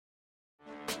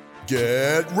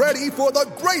Get ready for the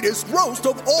greatest roast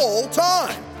of all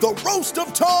time, the Roast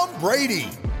of Tom Brady,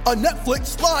 a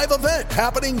Netflix live event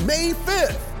happening May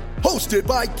 5th. Hosted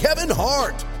by Kevin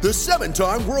Hart, the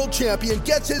 7-time world champion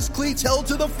gets his cleats held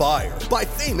to the fire by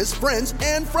famous friends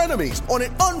and frenemies on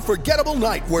an unforgettable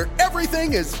night where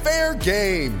everything is fair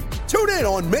game. Tune in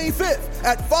on May 5th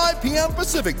at 5 p.m.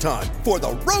 Pacific time for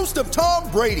the Roast of Tom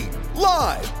Brady,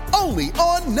 live only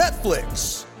on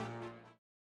Netflix.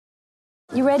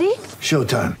 You ready?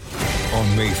 Showtime.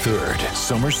 On May 3rd,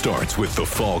 summer starts with The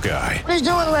Fall Guy. Let's do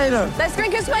it later. Let's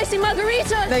drink a spicy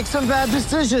margarita. Make some bad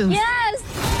decisions. Yes!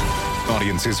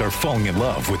 Audiences are falling in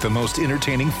love with the most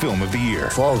entertaining film of the year.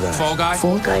 Fall Guy. Fall Guy?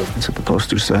 Fall guy. That's what the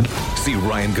poster said. See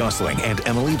Ryan Gosling and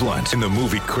Emily Blunt in the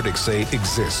movie critics say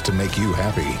exists to make you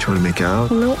happy. Trying to make it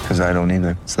out? Nope. Because I don't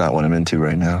either. It's not what I'm into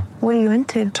right now. What are you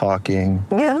into? Talking.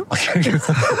 Yeah.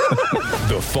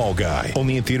 The Fall Guy.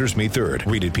 Only in theaters May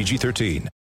 3rd. Rated PG-13.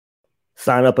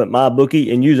 Sign up at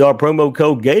MyBookie and use our promo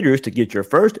code Gators to get your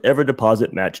first ever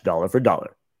deposit match dollar for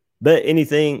dollar. Bet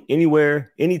anything,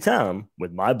 anywhere, anytime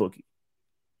with MyBookie.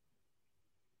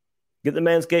 Get the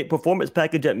Manscaped Performance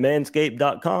Package at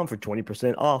manscaped.com for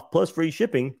 20% off plus free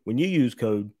shipping when you use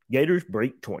code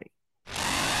GatorsBreak20.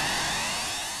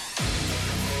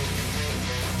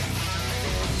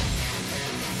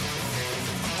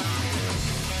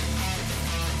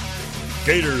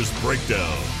 Gators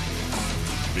Breakdown,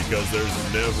 because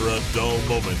there's never a dull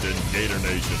moment in Gator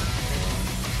Nation.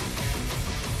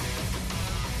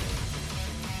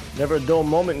 Never a dull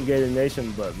moment in Gator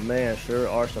Nation, but man, sure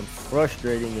are some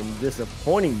frustrating and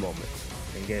disappointing moments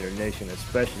in Gator Nation,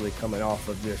 especially coming off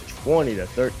of this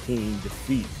 20-13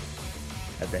 defeat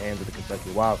at the hands of the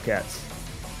Kentucky Wildcats.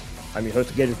 I'm your host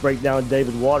of Gators Breakdown,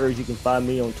 David Waters. You can find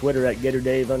me on Twitter at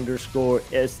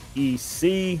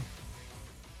GatorDave_SEC.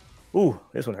 Ooh,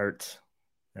 this one hurts.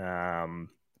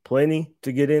 Plenty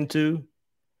to get into.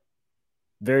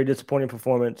 Very disappointing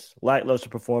performance, lackluster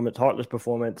performance, heartless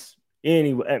performance.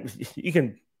 Anyway, you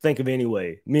can think of many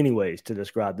ways to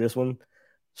describe this one.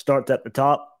 Starts at the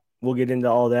top. We'll get into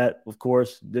all that, of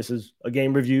course. This is a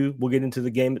game review. We'll get into the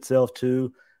game itself,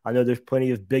 too. I know there's plenty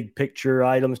of big picture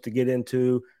items to get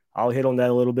into. I'll hit on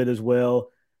that a little bit as well.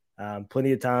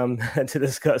 Plenty of time to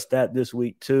discuss that this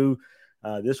week, too.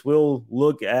 This will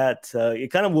look at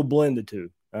it kind of will blend the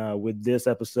two with this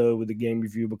episode, with the game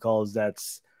review, because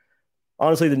that's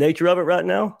honestly the nature of it right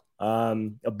now.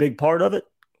 A big part of it.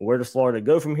 Where does Florida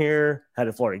go from here? How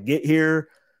did Florida get here?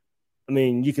 I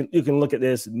mean, you can look at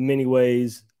this many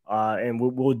ways, and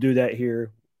we'll do that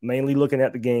here, mainly looking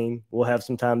at the game. We'll have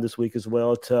some time this week as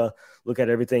well to look at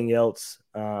everything else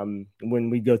when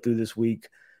we go through this week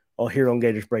here on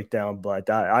Gators Breakdown.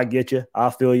 But I get you. I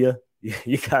feel you.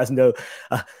 You guys know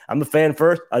I'm a fan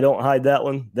first. I don't hide that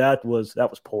one. That was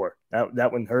poor.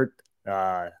 That one hurt.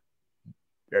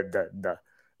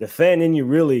 The fan in you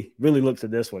really looks at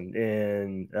this one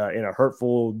in a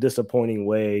hurtful, disappointing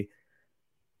way.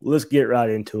 Let's get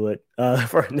right into it.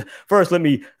 First,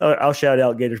 I'll shout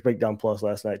out Gators Breakdown Plus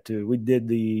last night too. We did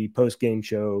the post-game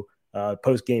show,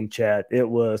 post-game chat. It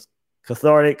was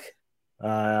cathartic,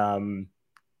 a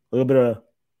little bit of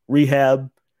rehab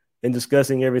and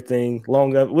discussing everything.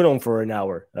 Went on for an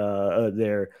hour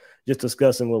there, just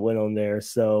discussing what went on there.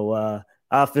 So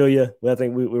I feel you. I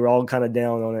think we were all kind of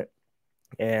down on it.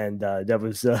 And that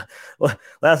was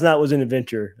last night was an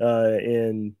adventure.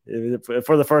 And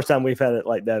for the first time, we've had it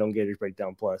like that on Gators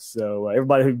Breakdown Plus. So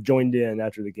everybody who joined in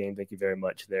after the game, thank you very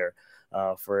much there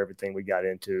for everything we got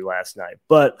into last night.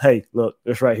 But hey, look,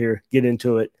 it's right here. Get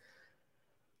into it.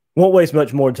 Won't waste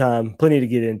much more time. Plenty to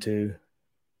get into.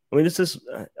 I mean, this is.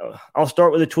 I'll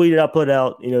start with a tweet that I put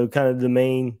out. Kind of the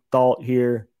main thought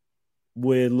here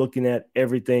with looking at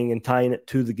everything and tying it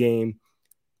to the game.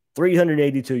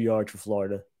 382 yards for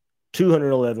Florida,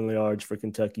 211 yards for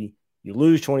Kentucky. You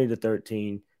lose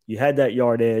 20-13. You had that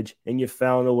yard edge, and you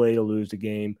found a way to lose the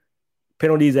game.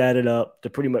 Penalties added up to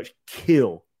pretty much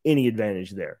kill any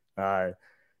advantage there.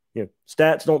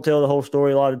 Stats don't tell the whole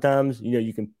story a lot of times.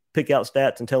 You can pick out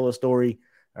stats and tell a story.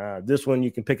 This one,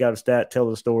 you can pick out a stat, tell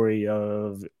the story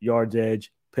of yards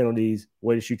edge, penalties,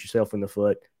 way to shoot yourself in the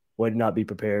foot, way to not be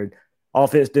prepared.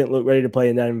 Offense didn't look ready to play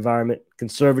in that environment.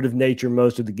 Conservative nature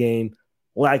most of the game.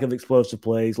 Lack of explosive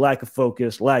plays, lack of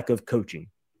focus, lack of coaching.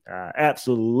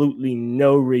 Absolutely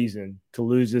no reason to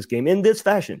lose this game in this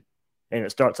fashion. And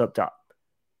it starts up top.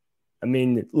 I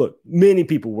mean, look, many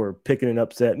people were picking an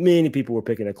upset. Many people were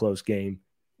picking a close game.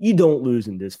 You don't lose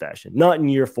in this fashion. Not in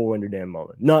year 4 under Dan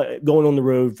Mullen. Not going on the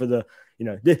road for the,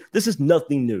 this is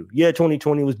nothing new. Yeah,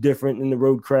 2020 was different in the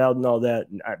road crowd and all that.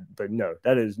 But no,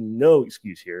 that is no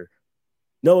excuse here.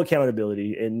 No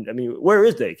accountability. And I mean, where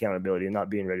is the accountability in not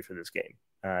being ready for this game?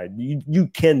 You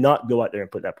cannot go out there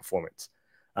and put that performance.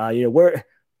 Where,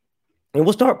 and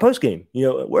we'll start post game.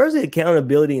 Where's the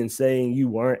accountability in saying you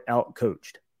weren't out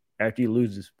coached after you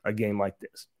lose a game like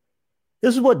this?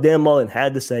 This is what Dan Mullen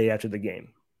had to say after the game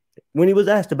when he was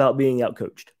asked about being out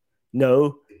coached.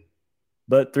 No,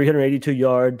 but 382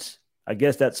 yards. I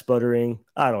guess that's sputtering.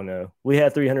 I don't know. We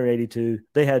had 382.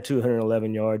 They had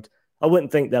 211 yards. I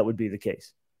wouldn't think that would be the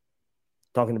case.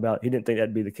 Talking about, he didn't think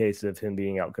that'd be the case of him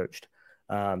being out coached.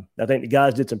 I think the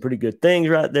guys did some pretty good things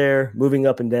right there, moving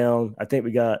up and down. I think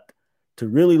we got to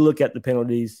really look at the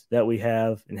penalties that we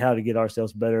have and how to get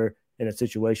ourselves better in a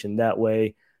situation that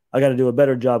way. I got to do a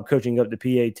better job coaching up the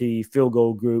PAT field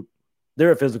goal group.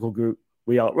 They're a physical group.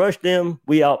 We outrushed them.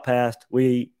 We outpassed.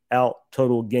 We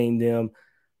out-total gained them.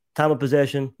 Time of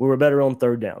possession, we were better on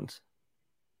third downs.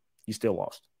 You still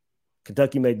lost.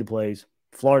 Kentucky made the plays.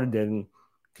 Florida didn't.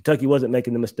 Kentucky wasn't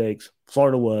making the mistakes.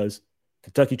 Florida was.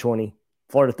 Kentucky 20,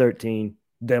 Florida 13.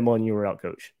 Dan Mullen, you were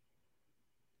out-coached.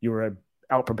 You were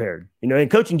out-prepared.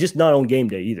 And coaching just not on game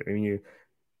day either. I mean, you're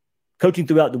coaching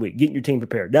throughout the week, getting your team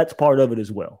prepared. That's part of it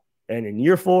as well. And in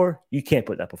year 4, you can't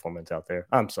put that performance out there.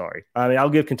 I'm sorry. I mean, I'll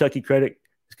give Kentucky credit.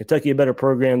 Is Kentucky a better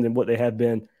program than what they have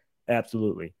been?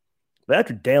 Absolutely. But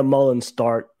after Dan Mullen's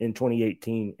start in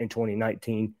 2018 and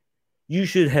 2019, you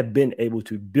should have been able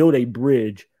to build a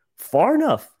bridge far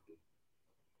enough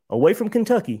away from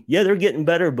Kentucky. Yeah, they're getting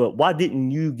better, but why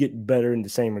didn't you get better in the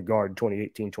same regard in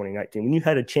 2018, 2019 when you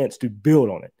had a chance to build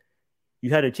on it?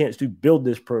 You had a chance to build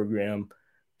this program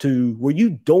to where you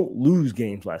don't lose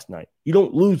games last night. You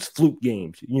don't lose fluke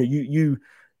games.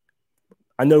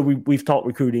 I know we've talked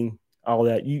recruiting, all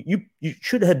that. You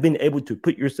should have been able to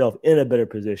put yourself in a better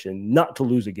position not to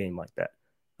lose a game like that.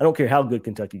 I don't care how good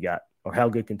Kentucky got or how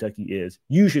good Kentucky is.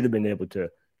 You should have been able to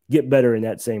get better in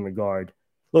that same regard.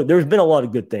 Look, there's been a lot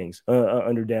of good things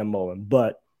under Dan Mullen,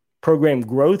 but program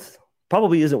growth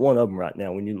probably isn't one of them right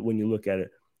now when you look at it.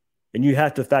 And you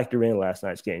have to factor in last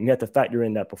night's game. You have to factor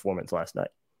in that performance last night.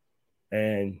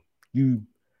 And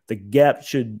the gap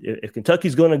should, if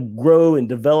Kentucky's going to grow and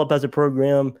develop as a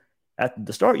program at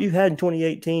the start you had in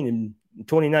 2018 and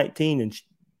 2019 and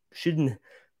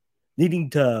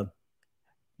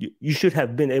you should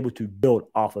have been able to build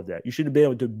off of that. You should have been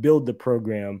able to build the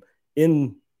program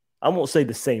in, I won't say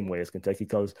the same way as Kentucky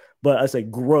but I say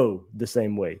grow the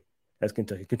same way as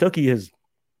Kentucky. Kentucky has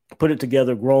put it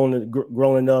together,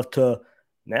 grown enough to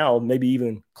now maybe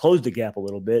even close the gap a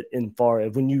little bit in far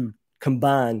as when you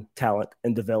combine talent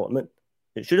and development.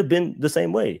 It should have been the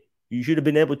same way. You should have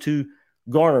been able to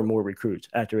garner more recruits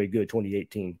after a good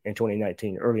 2018 and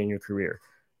 2019 early in your career.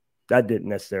 That didn't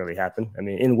necessarily happen. I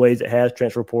mean, in ways it has,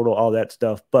 transfer portal, all that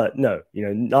stuff, but no,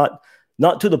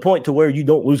 not to the point to where you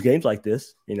don't lose games like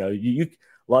this. A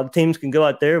lot of teams can go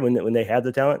out there when they have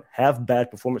the talent, have bad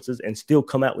performances, and still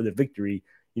come out with a victory,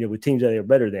 with teams that are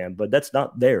better than, but that's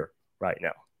not there right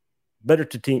now. Better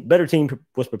team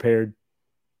was prepared,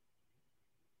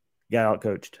 got out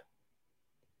coached.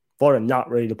 Florida not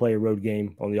ready to play a road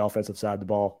game on the offensive side of the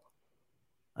ball.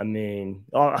 I mean,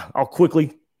 I'll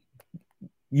quickly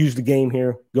use the game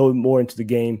here, go more into the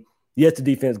game. Yes, the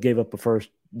defense gave up the first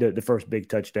big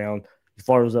touchdown.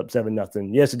 Florida was up 7-0.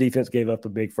 Yes, the defense gave up a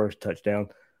big first touchdown,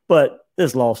 but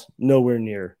this loss nowhere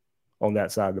near on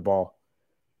that side of the ball.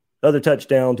 Other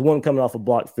touchdowns, one coming off a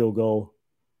blocked field goal,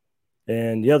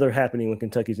 and the other happening when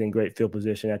Kentucky's in great field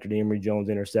position after the Emory Jones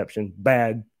interception.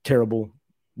 Bad, terrible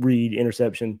read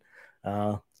interception.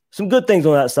 Some good things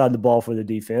on that side of the ball for the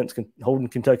defense, holding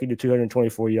Kentucky to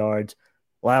 224 yards,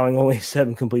 allowing only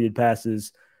 7 completed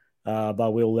passes by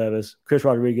Will Levis. Chris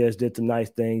Rodriguez did some nice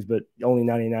things, but only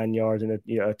 99 yards and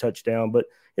a touchdown. But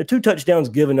 2 touchdowns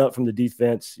given up from the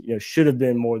defense, should have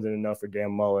been more than enough for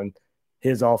Dan Mullen,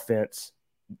 his offense,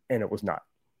 and it was not.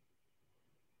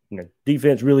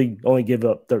 Defense really only give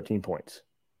up 13 points.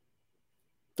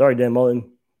 Sorry, Dan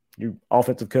Mullen, your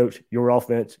offensive coach, your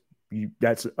offense,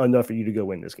 that's enough for you to go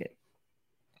win this game.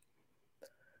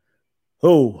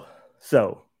 Oh,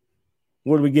 so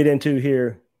what do we get into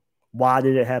here? Why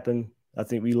did it happen? I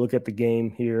think we look at the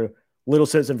game here, little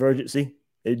sense of urgency.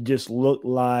 It just looked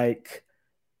like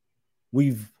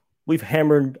we've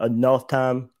hammered enough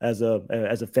time as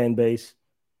a fan base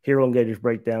here on Gators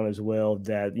Breakdown as well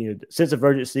that sense of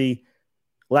urgency,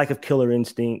 lack of killer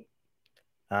instinct,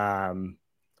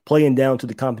 playing down to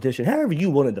the competition, however you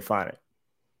want to define it.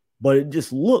 But it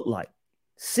just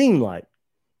seemed like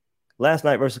last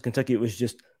night versus Kentucky, it was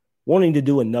just wanting to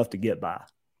do enough to get by.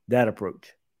 That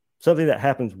approach. Something that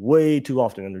happens way too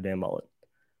often under Dan Mullen.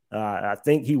 I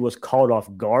think he was caught off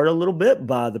guard a little bit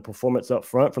by the performance up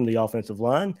front from the offensive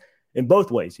line. in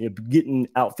both ways, getting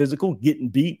out physical, getting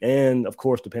beat, and of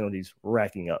course the penalties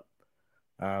racking up.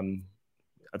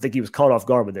 I think he was caught off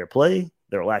guard with their play,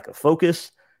 their lack of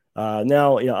focus.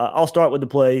 Now, I'll start with the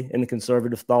play and the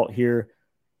conservative thought here.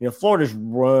 Florida's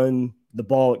run the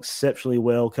ball exceptionally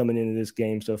well coming into this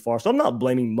game so far. So I'm not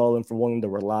blaming Mullen for wanting to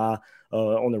rely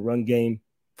on the run game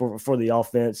for the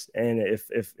offense. And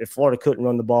if Florida couldn't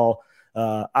run the ball,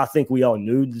 I think we all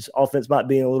knew this offense might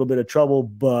be in a little bit of trouble.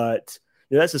 But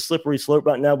that's a slippery slope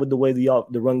right now with the way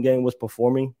the run game was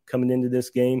performing coming into this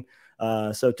game.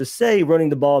 So to say running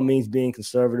the ball means being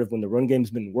conservative when the run game's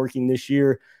been working this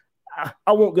year,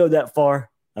 I won't go that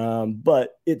far.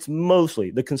 But it's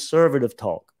mostly the conservative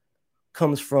talk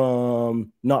comes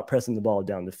from not pressing the ball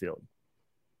down the field,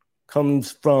 comes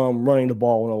from running the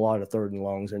ball on a lot of third and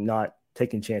longs and not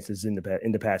taking chances in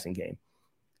the passing game,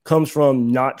 comes from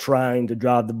not trying to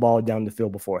drive the ball down the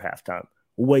field before halftime,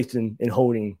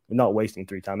 holding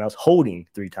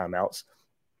 3 timeouts.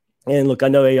 And look, I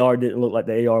know AR didn't look like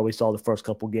the AR we saw the first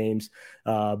couple games,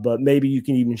 but maybe you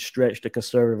can even stretch the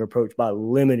conservative approach by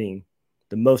limiting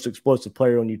the most explosive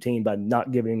player on your team by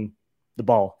not giving him the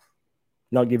ball,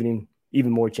 not giving him even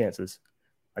more chances.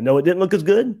 I know it didn't look as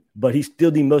good, but he's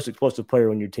still the most explosive player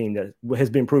on your team that has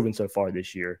been proven so far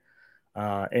this year.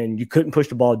 And you couldn't push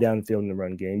the ball down the field in the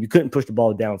run game. You couldn't push the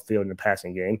ball downfield in the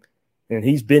passing game. And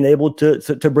he's been able to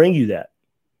bring you that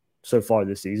so far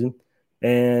this season.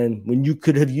 And when you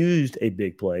could have used a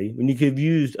big play, when you could have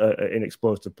used an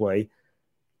explosive play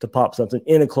to pop something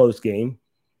in a close game,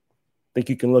 I think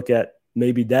you can look at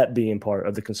maybe that being part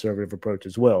of the conservative approach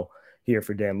as well here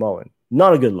for Dan Mullen.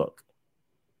 Not a good look.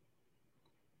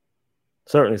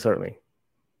 Certainly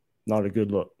not a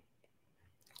good look.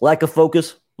 Lack of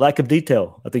focus, lack of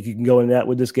detail. I think you can go into that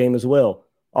with this game as well.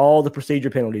 All the procedure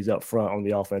penalties up front on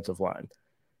the offensive line.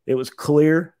 It was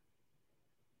clear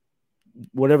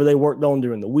whatever they worked on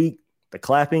during the week, the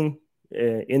clapping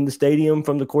in the stadium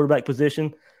from the quarterback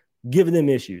position, giving them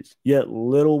issues. Yet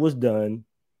little was done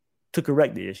to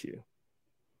correct the issue.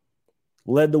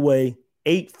 Led the way,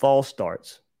 8 false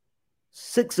starts,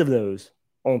 6 of those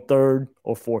on 3rd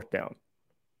or 4th down.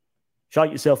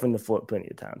 Shot yourself in the foot plenty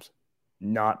of times.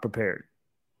 Not prepared.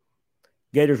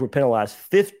 Gators were penalized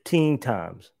 15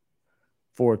 times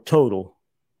for a total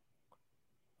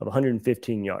of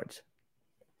 115 yards.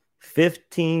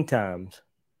 15 times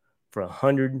for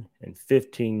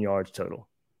 115 yards total.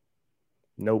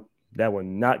 Nope, that will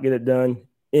not get it done.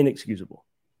 Inexcusable.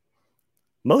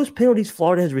 Most penalties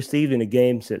Florida has received in a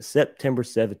game since September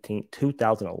 17,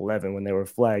 2011, when they were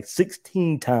flagged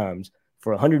 16 times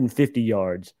for 150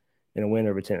 yards in a win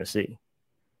over Tennessee.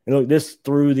 And look, this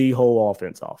threw the whole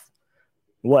offense off.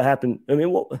 What happened? I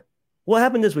mean, what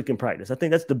happened this week in practice? I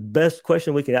think that's the best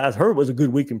question we can ask. Her was a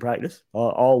good week in practice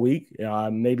all week.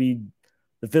 Maybe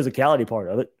the physicality part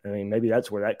of it. I mean, maybe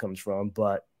that's where that comes from,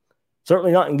 but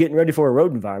certainly not in getting ready for a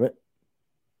road environment.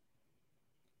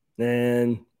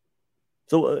 And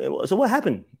so what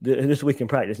happened this week in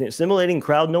practice? And simulating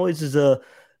crowd noise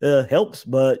helps,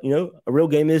 but a real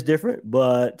game is different.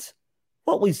 But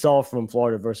what we saw from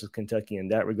Florida versus Kentucky in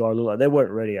that regard, looked like they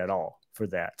weren't ready at all for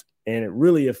that. And it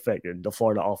really affected the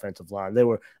Florida offensive line. They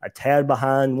were a tad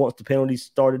behind once the penalties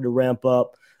started to ramp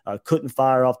up, couldn't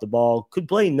fire off the ball, could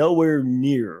play nowhere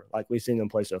near like we've seen them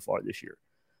play so far this year.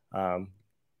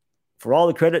 For all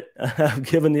the credit I've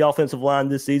given the offensive line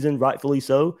this season, rightfully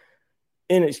so,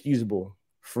 inexcusable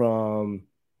from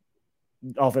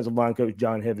offensive line coach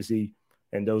John Hevesy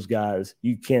and those guys.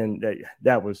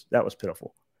 That was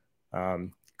pitiful.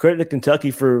 Credit to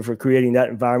Kentucky for creating that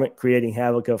environment, creating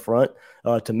havoc up front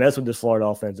to mess with this Florida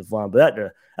offensive line.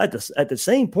 But at the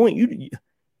same point, you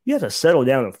have to settle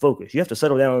down and focus. You have to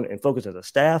settle down and focus as a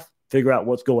staff, figure out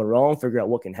what's going wrong, figure out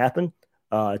what can happen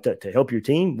to help your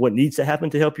team, what needs to happen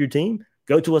to help your team.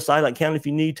 Go to a side like County if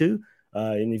you need to.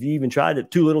 And if you even tried it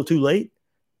too little, too late,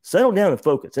 settle down and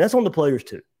focus. And that's on the players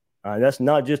too. That's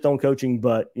not just on coaching,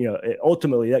 but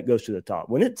ultimately that goes to the top.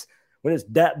 When it's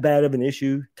that bad of an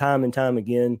issue, time and time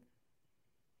again,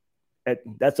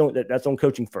 that's on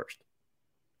coaching first.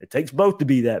 It takes both to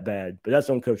be that bad, but that's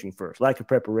on coaching first. Lack of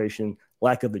preparation,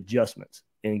 lack of adjustments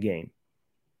in game.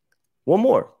 One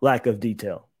more lack of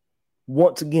detail.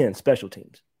 Once again, special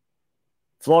teams.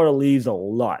 Florida leaves a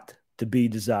lot to be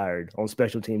desired on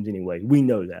special teams anyway. We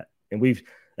know that, and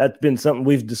that's been something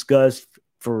we've discussed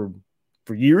for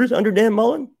years under Dan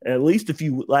Mullen, and at least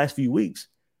last few weeks.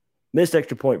 Missed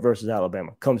extra point versus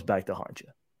Alabama comes back to haunt you.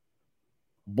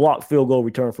 Blocked field goal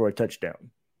return for a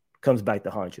touchdown comes back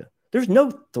to haunt you. There's no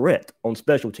threat on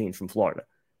special teams from Florida.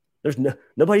 There's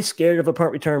nobody's scared of a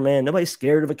punt return man. Nobody's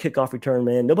scared of a kickoff return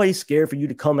man. Nobody's scared for you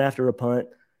to come after a punt.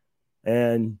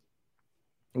 And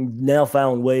We've now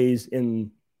found ways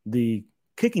in the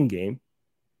kicking game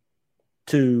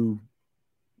to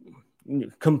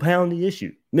compound the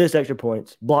issue. Missed extra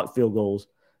points, blocked field goals,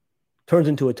 turns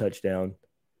into a touchdown.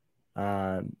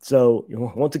 So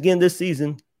once again this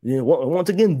season,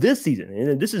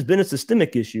 and this has been a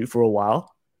systemic issue for a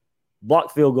while.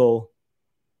 Blocked field goal,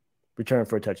 return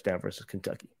for a touchdown versus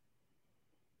Kentucky.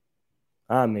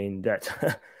 I mean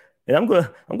that, and I'm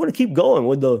gonna keep going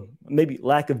with the maybe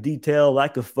lack of detail,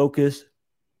 lack of focus.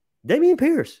 Dameon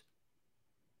Pierce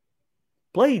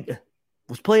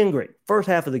was playing great first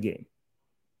half of the game,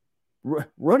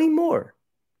 running more.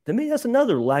 To me, that's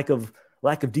another lack of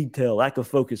detail, lack of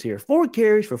focus here. 4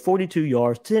 carries for 42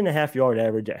 yards, 10.5-yard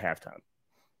average at halftime.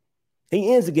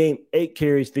 He ends the game 8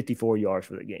 carries, 54 yards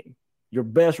for the game. Your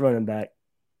best running back,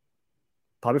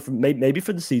 probably maybe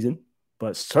for the season,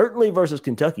 but certainly versus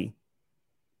Kentucky.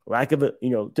 Lack of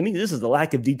to me, this is the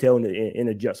lack of detail in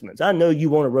adjustments. I know you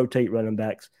want to rotate running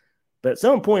backs, but at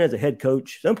some point as a head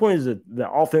coach, some point as the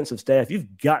offensive staff,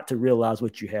 you've got to realize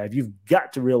what you have. You've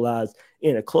got to realize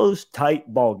in a close,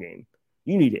 tight ball game,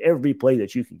 you need every play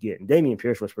that you can get. And Dameon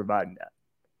Pierce was providing that.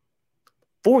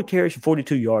 4 carries for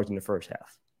 42 yards in the first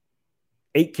half.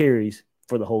 8 carries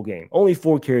for the whole game. Only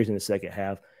 4 carries in the second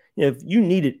half. If you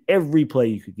needed every play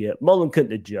you could get, Mullen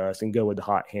couldn't adjust and go with the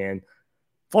hot hand.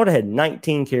 Florida had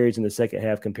 19 carries in the second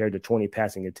half compared to 20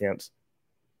 passing attempts.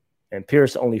 And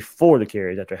Pierce only 4 the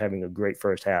carries after having a great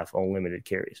first half on limited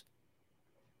carries.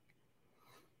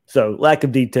 So lack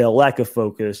of detail, lack of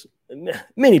focus.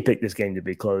 Many picked this game to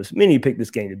be close. Many picked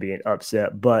this game to be an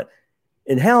upset. But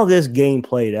in how this game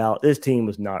played out, this team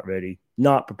was not ready,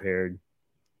 not prepared.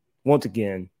 Once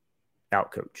again,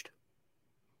 outcoached.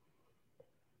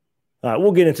 All right,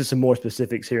 we'll get into some more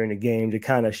specifics here in the game to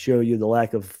kind of show you the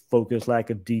lack of focus,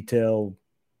 lack of detail,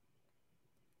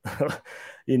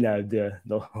 the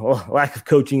lack of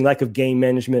coaching, lack of game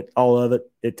management, all of it.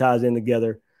 It ties in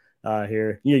together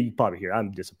here. You probably hear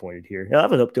I'm disappointed here. I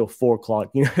was up till 4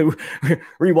 o'clock,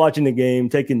 rewatching the game,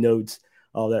 taking notes,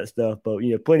 all that stuff. But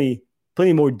plenty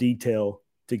more detail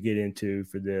to get into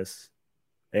for this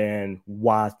and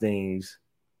why things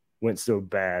went so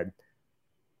bad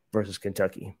versus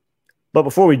Kentucky. But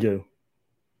before we do,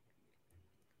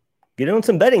 get on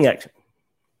some betting action.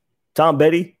 Tom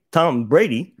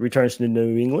Brady returns to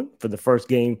New England for the first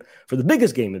game, for the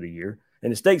biggest game of the year, and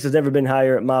the stakes has never been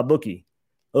higher at MyBookie.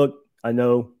 Look, I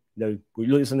know we're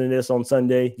listening to this on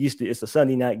Sunday. It's a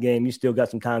Sunday night game. You still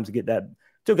got some time to get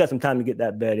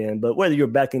that bet in. But whether you're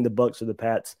backing the Bucks or the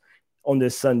Pats on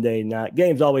this Sunday night,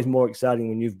 game's always more exciting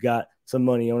when you've got some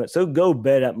money on it. So go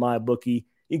bet at MyBookie.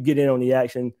 You get in on the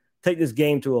action. Take this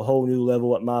game to a whole new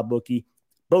level at MyBookie.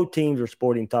 Both teams are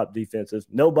sporting top defenses.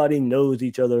 Nobody knows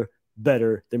each other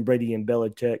better than Brady and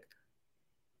Belichick.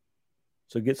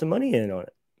 So get some money in on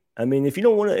it. I mean, if you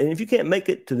don't want to, and if you can't make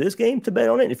it to this game to bet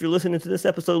on it, if you're listening to this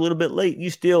episode a little bit late,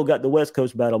 you still got the West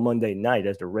Coast battle Monday night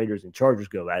as the Raiders and Chargers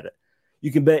go at it.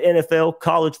 You can bet NFL,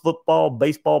 college football,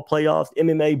 baseball playoffs,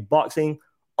 MMA, boxing,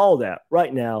 all that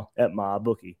right now at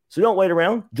MyBookie. So don't wait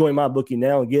around. Join MyBookie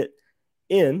now and get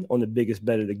in on the biggest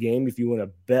bet of the game if you want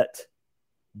to bet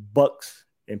Bucks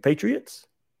and Patriots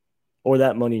or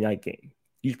that Monday night game.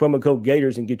 Use promo code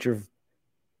Gators and get your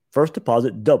first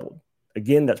deposit doubled.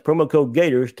 Again, that's promo code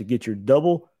Gators to get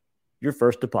double your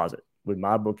first deposit with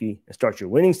MyBookie and start your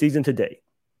winning season today.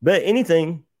 Bet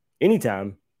anything,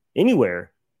 anytime,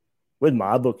 anywhere with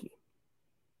MyBookie.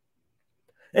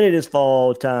 And it is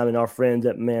fall time, and our friends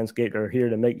at Manscaped are here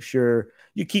to make sure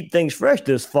you keep things fresh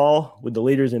this fall with the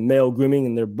leaders in male grooming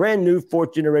and their brand new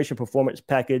 4th-generation performance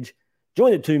package.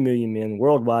 Join the 2 million men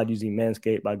worldwide using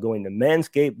Manscaped by going to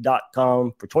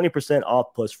manscaped.com for 20%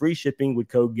 off plus free shipping with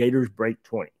code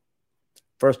GatorsBreak20.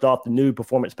 First off, the new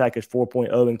Performance Package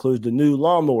 4.0 includes the new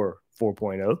Lawnmower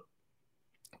 4.0,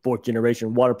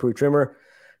 4th-generation waterproof trimmer.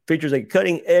 Features a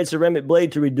cutting-edge ceramic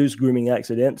blade to reduce grooming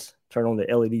accidents. Turn on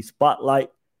the LED spotlight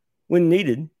when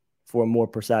needed for a more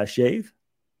precise shave.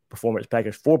 Performance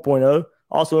Package 4.0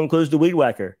 also includes the Weed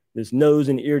Whacker, this nose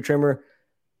and ear trimmer.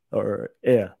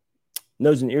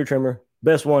 Nose and ear trimmer.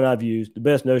 Best one I've used. The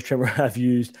best nose trimmer I've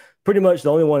used. Pretty much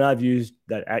the only one I've used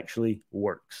that actually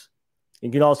works. You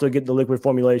can also get the liquid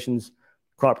formulations,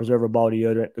 Crop Preserver Ball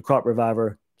Deodorant, the Crop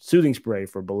Reviver Soothing Spray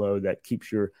for below that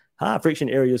keeps your high-friction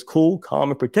areas cool, calm,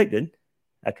 and protected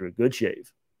after a good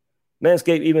shave.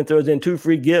 Manscaped even throws in 2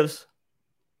 free gifts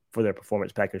for their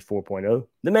Performance Package 4.0,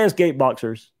 the Manscaped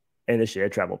Boxers and the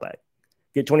Shed Travel Bag.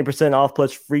 Get 20% off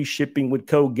plus free shipping with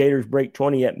code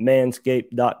GatorsBreak20 at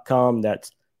manscaped.com.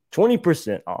 That's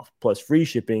 20% off plus free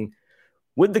shipping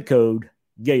with the code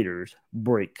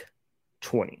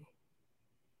GatorsBreak20.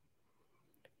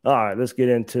 All right, let's get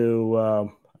into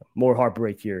more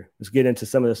heartbreak here. Let's get into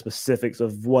some of the specifics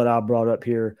of what I brought up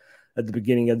here at the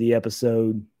beginning of the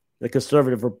episode. The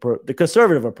conservative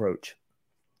approach,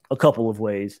 a couple of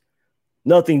ways.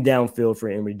 Nothing downfield for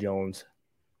Emory Jones.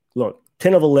 Look,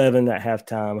 10 of 11 at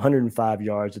halftime, 105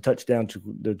 yards, a touchdown to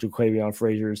Jaquavion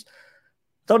Frazier's.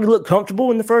 Thought he looked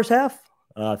comfortable in the first half.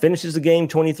 Finishes the game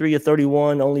 23 of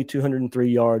 31, only 203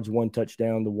 yards, one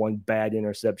touchdown, the one bad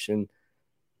interception.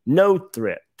 No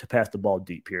threat to pass the ball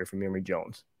deep here from Emory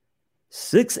Jones.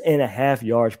 6.5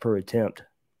 yards per attempt,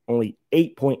 only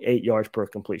 8.8 yards per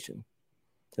completion.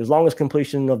 His longest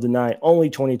completion of the night, only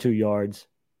 22 yards.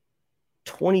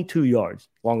 22 yards,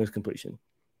 longest completion.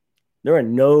 There are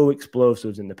no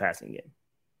explosives in the passing game.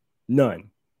 None.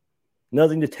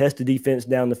 Nothing to test the defense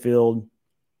down the field.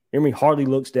 Emory hardly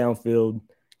looks downfield.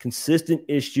 Consistent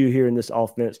issue here in this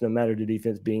offense, no matter the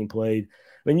defense being played.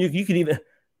 I mean, you could even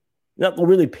not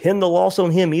really pin the loss on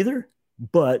him either,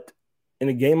 but in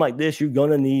a game like this, you're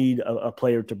going to need a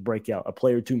player to break out, a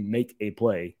player to make a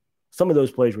play. Some of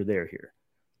those plays were there here.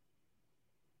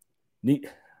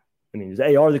 I mean, is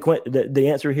AR the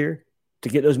answer here to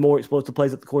get those more explosive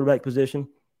plays at the quarterback position?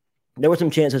 There were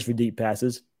some chances for deep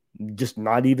passes, just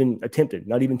not even attempted,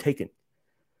 not even taken.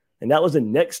 And that was the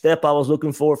next step I was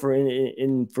looking for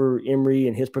Emory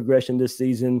and his progression this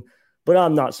season. But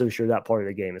I'm not so sure that part of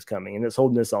the game is coming, and it's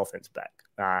holding this offense back.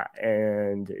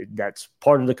 And that's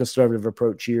part of the conservative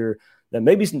approach here. That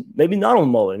maybe not on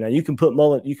Mullen. Now you can put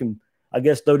Mullen. You can, I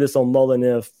guess, throw this on Mullen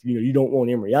if you don't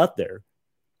want Emory out there.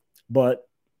 But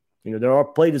there are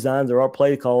play designs, there are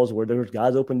play calls where there's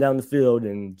guys open down the field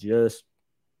and just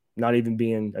not even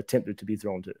being attempted to be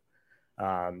thrown to.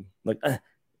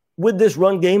 With this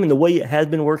run game and the way it has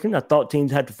been working, I thought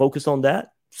teams had to focus on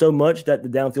that so much that the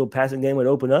downfield passing game would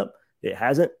open up. It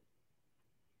hasn't.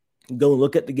 Go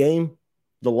look at the game.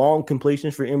 The long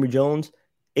completions for Emory Jones,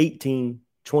 18,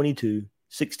 22,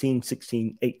 16,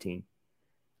 16, 18.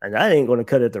 And that ain't going to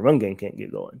cut it if the run game can't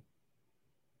get going.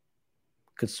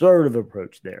 Conservative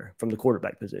approach there from the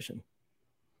quarterback position.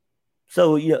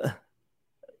 So, you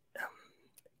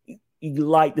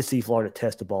like to see Florida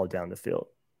test the ball down the field.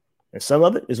 And some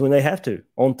of it is when they have to,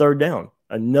 on third down.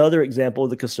 Another example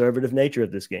of the conservative nature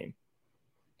of this game.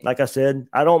 Like I said,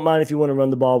 I don't mind if you want to run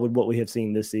the ball with what we have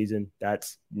seen this season.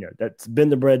 That's been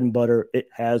the bread and butter. It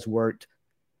has worked,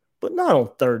 but not on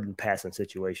third and passing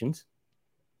situations.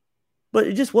 But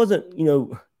it just wasn't,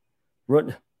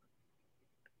 running.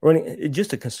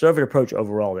 Just a conservative approach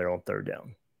overall there on third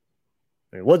down.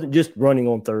 It wasn't just running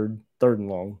on third and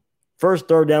long. First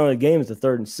third down of the game is the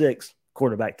 3rd and 6.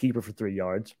 Quarterback keeper for 3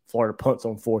 yards. Florida punts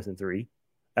on 4th and 3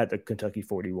 at the Kentucky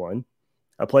 41.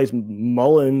 A place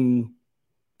Mullen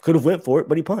could have went for it,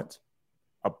 but he punts.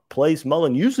 A place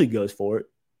Mullen usually goes for it,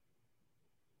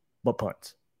 but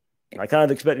punts. I kind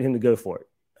of expected him to go for it.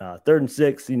 3rd and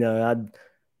 6, I'd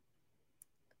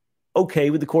okay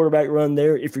with the quarterback run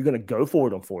there if you're going to go for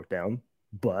it on 4th down,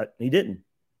 but he didn't.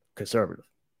 Conservative.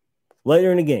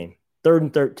 Later in the game, 3rd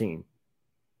and 13,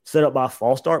 set up by a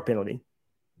false start penalty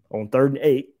on 3rd and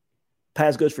 8.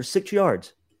 Pass goes for 6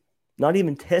 yards, not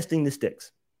even testing the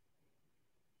sticks.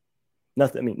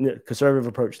 Nothing. Conservative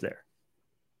approach there.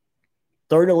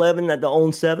 3rd and 11 at the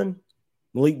own 7.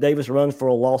 Malik Davis runs for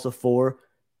a loss of 4.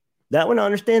 That one I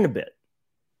understand a bit.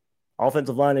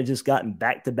 Offensive line had just gotten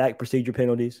back-to-back procedure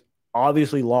penalties.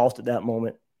 Obviously lost at that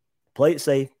moment. Play it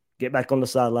safe. Get back on the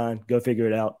sideline. Go figure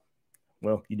it out.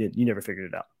 Well, you didn't. You never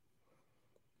figured it out.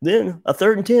 Then a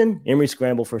 3rd and 10, Emory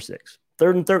scrambled for 6.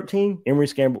 3rd and 13, Emory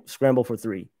scrambled for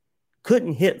 3.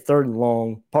 Couldn't hit 3rd and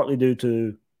long, partly due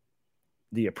to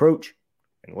the approach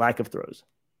and lack of throws.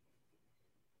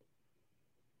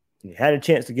 You had a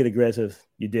chance to get aggressive.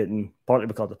 You didn't, partly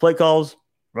because of play calls,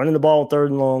 running the ball 3rd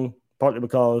and long, partly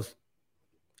because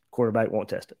quarterback won't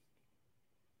test it.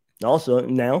 Also,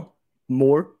 now,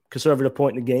 more conservative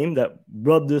point in the game that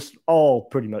rubbed this all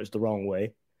pretty much the wrong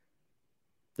way.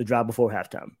 The drive before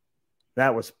halftime.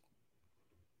 That was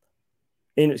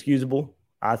inexcusable,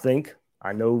 I think.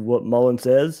 I know what Mullen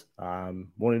says.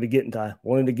 Wanted to get into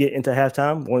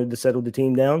halftime, wanted to settle the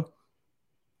team down.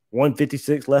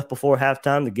 1:56 left before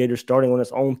halftime. The Gators starting on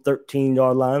its own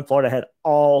 13-yard line. Florida had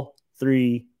all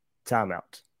 3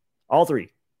 timeouts. All 3.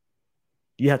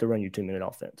 You have to run your 2-minute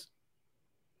offense.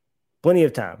 Plenty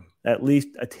of time. At least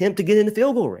attempt to get in the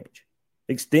field goal range.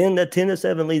 Extend that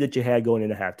 10-7 lead that you had going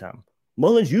into halftime.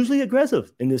 Mullen's usually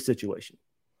aggressive in this situation.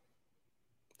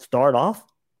 Start off.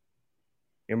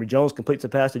 Emory Jones completes a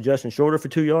pass to Justin Shorter for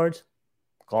 2 yards.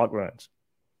 Clock runs.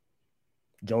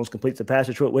 Jones completes a pass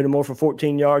to Truett Whittemore for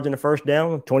 14 yards in the first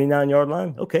down, 29-yard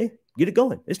line. Okay, get it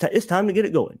going. It's time to get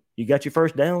it going. You got your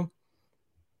first down.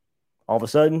 All of a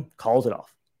sudden, calls it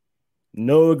off.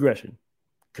 No aggression.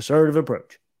 Conservative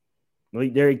approach.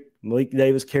 Malik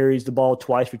Davis carries the ball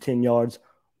twice for 10 yards.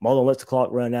 Mullen lets the clock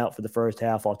run out for the first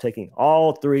half while taking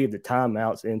all 3 of the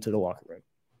timeouts into the locker room.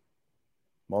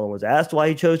 Mullen was asked why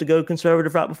he chose to go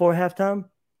conservative right before halftime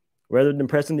rather than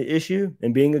pressing the issue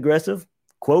and being aggressive.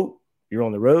 Quote, you're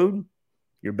on the road.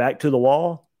 You're back to the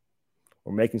wall.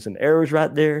 We're making some errors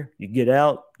right there. You get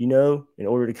out, in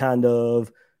order to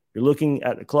you're looking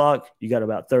at the clock. You got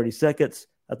about 30 seconds,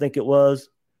 I think it was.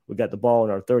 We got the ball on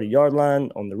our 30-yard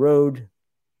line on the road.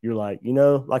 You're like,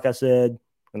 like I said,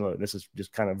 and look, this is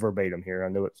just kind of verbatim here. I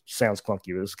know it sounds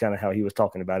clunky, but this is kind of how he was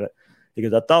talking about it.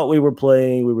 Because I thought we were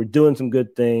playing, we were doing some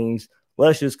good things.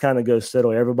 Let's just kind of go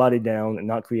settle everybody down and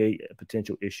not create a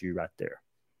potential issue right there.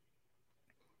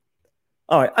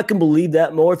 All right, I can believe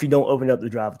that more if you don't open up the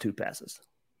drive with 2 passes.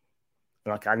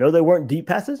 Like, I know they weren't deep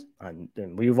passes, and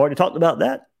we've already talked about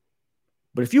that.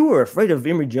 But if you were afraid of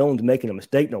Emory Jones making a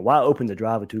mistake, then why open the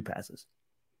drive with 2 passes?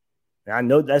 And I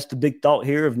know that's the big thought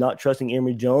here of not trusting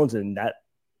Emory Jones, and that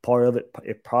part of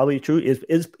it probably true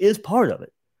is part of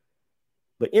it.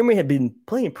 But Emory had been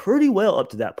playing pretty well up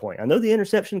to that point. I know the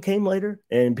interception came later,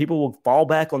 and people will fall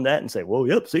back on that and say, well,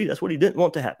 yep, see, that's what he didn't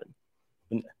want to happen.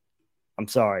 And I'm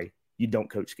sorry, you don't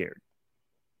coach scared.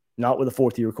 Not with a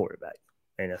 4th-year quarterback.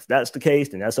 And if that's the case,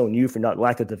 then that's on you for not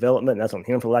lack of development, and that's on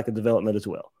him for lack of development as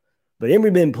well. But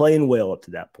Emory been playing well up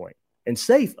to that point and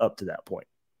safe up to that point.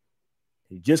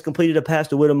 He just completed a pass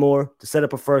to Whittemore to set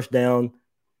up a first down.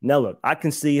 Now, look, I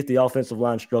can see if the offensive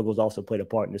line struggles also played a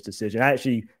part in this decision. I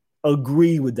actually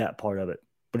agree with that part of it.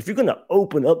 But if you're going to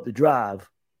open up the drive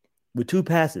with 2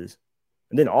 passes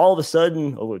and then all of a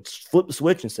sudden flip the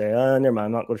switch and say, never mind,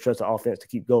 I'm not going to trust the offense to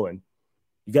keep going.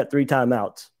 You got 3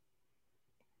 timeouts.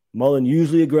 Mullen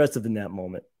usually aggressive in that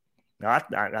moment. Now,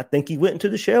 I think he went into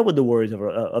the shell with the worries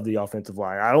of the offensive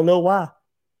line. I don't know why.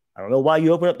 I don't know why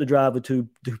you open up the drive with two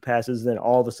passes and then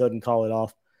all of a sudden call it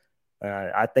off.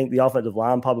 I think the offensive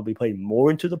line probably played more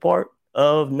into the part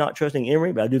of not trusting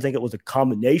Emory, but I do think it was a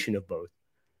combination of both.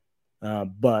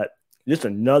 But just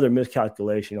another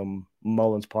miscalculation on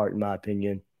Mullen's part, in my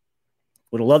opinion.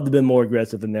 Would have loved to have been more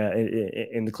aggressive in that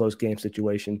in the close game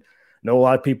situation. I know a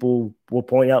lot of people will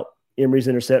point out Emory's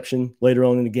interception later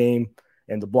on in the game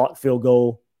and the blocked field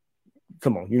goal.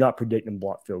 Come on, you're not predicting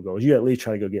blocked field goals. You at least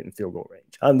try to go get in field goal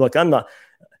range. I'm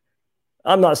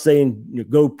not saying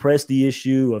go press the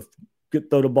issue of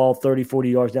throw the ball 30, 40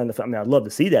 yards down the field. I mean, I'd love to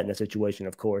see that in a situation,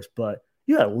 of course, but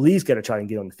you at least got to try and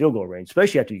get on the field goal range,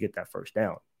 especially after you get that first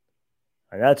down.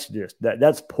 And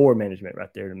that's poor management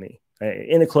right there to me.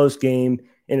 In a close game,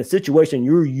 in a situation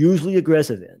you're usually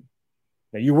aggressive in.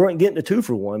 Now, you weren't getting the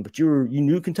 2-for-1, but you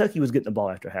knew Kentucky was getting the ball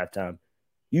after halftime.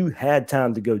 You had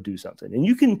time to go do something. And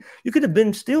you could have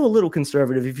been still a little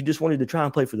conservative if you just wanted to try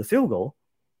and play for the field goal.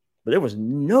 But there was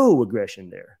no aggression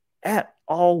there at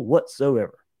all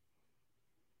whatsoever.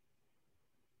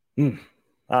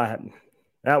 That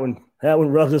one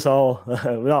rubs us all.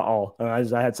 Not all. I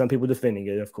had some people defending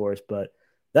it, of course, but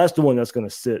that's the one that's going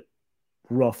to sit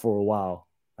rough for a while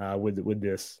with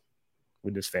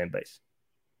this fan base.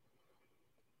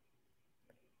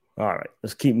 All right,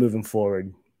 let's keep moving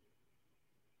forward.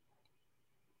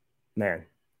 Man,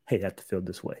 hate to have to feel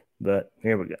this way, but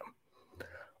here we go.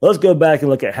 Let's go back and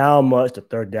look at how much the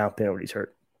third down penalties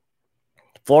hurt.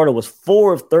 Florida was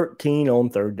 4 of 13 on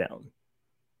third down.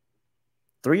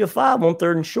 3 of 5 on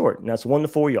third and short, and that's 1 to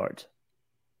 4 yards.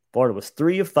 Florida was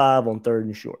 3 of 5 on third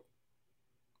and short.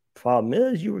 Problem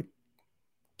is, you were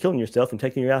killing yourself and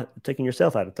taking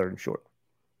yourself out of third and short.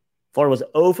 Florida was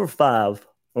 0 for 5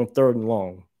 on third and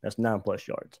long. That's 9+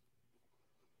 yards.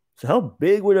 So how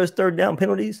big were those third down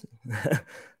penalties?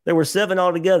 There were 7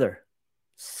 altogether.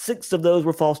 6 of those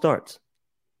were false starts.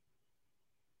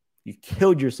 You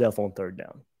killed yourself on third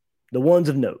down. The ones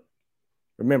of note.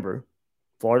 Remember,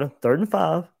 Florida, 3rd and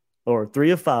 5, or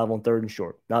 3 of 5 on third and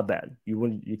short. Not bad.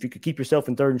 If you could keep yourself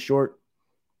in third and short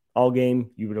all game,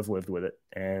 you would have lived with it.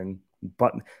 And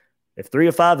if 3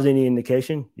 of 5 is any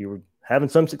indication, you were having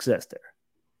some success there.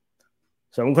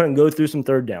 So I'm going to go through some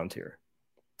third downs here.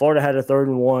 Florida had a 3rd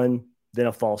and 1, then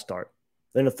a false start.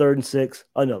 Then a 3rd and 6,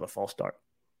 another false start.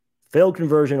 Failed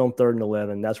conversion on 3rd and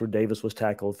 11. That's where Davis was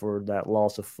tackled for that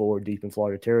loss of 4 deep in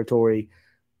Florida territory.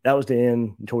 That was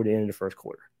toward the end of the first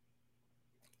quarter.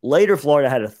 Later, Florida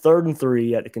had a 3rd and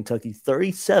 3 at the Kentucky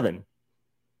 37.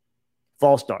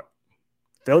 False start.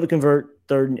 Failed to convert,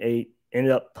 3rd and 8.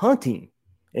 Ended up punting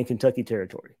in Kentucky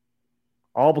territory.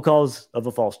 All because of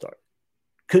a false start.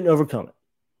 Couldn't overcome it.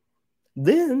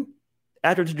 Then,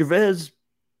 after the Trevez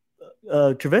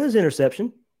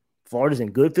interception, Florida's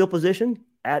in good field position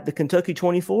at the Kentucky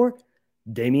 24.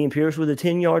 Dameon Pierce with a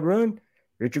 10-yard run.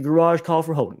 Richard Garage called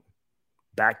for holding.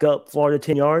 Back up Florida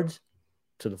 10 yards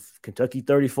to the Kentucky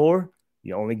 34.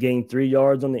 You only gain 3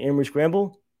 yards on the Emory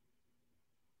scramble.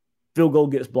 Field goal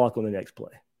gets blocked on the next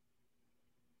play.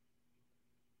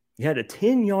 You had a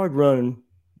 10-yard run.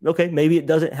 Okay, maybe it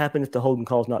doesn't happen if the holding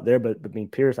call's not there, but I mean,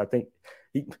 Pierce, I think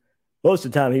most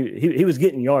of the time he was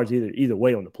getting yards either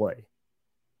way on the play.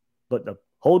 But the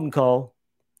holding call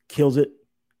kills it,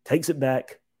 takes it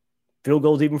back, field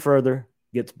goes even further,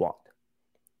 gets blocked.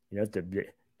 You know,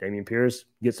 Dameon Pierce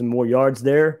gets some more yards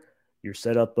there. You're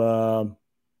set up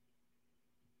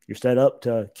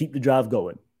to keep the drive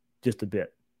going just a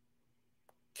bit.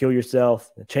 Kill yourself.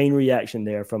 A chain reaction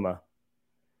there from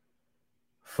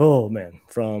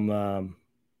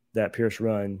that Pierce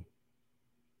run.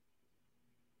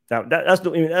 That's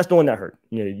the one that hurt.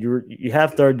 You know, you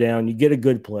have third down, you get a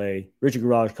good play. Richard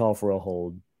Garage call for a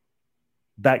hold,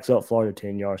 backs up Florida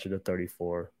 10 yards to the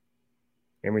 34.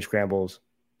 Emory scrambles,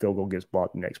 field goal gets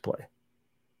blocked the next play.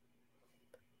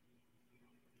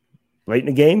 Late in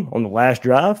the game, on the last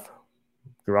drive,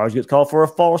 Garage gets called for a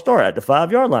false start at the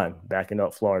 5-yard line, backing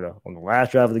up Florida on the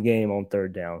last drive of the game on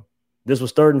third down. This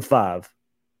was 3rd and 5.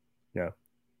 You know,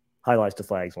 highlights the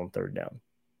flags on third down.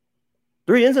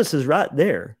 3 instances right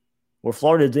there where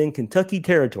Florida is in Kentucky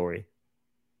territory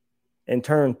and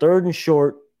turned 3rd and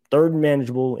short, 3rd and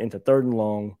manageable into 3rd and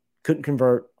long. Couldn't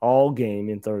convert all game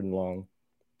in 3rd and long.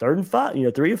 3rd and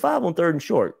 5, 3 and 5 on 3rd and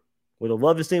short. Would have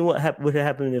loved to see what would have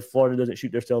happened if Florida doesn't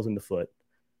shoot themselves in the foot.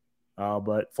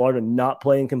 But Florida not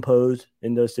playing composed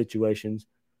in those situations.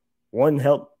 One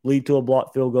helped lead to a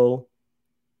blocked field goal.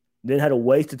 Then had a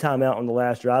waste of timeout on the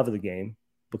last drive of the game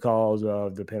because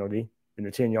of the penalty and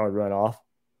the 10-yard runoff.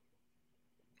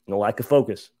 And the lack of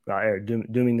focus right there,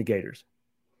 dooming the Gators.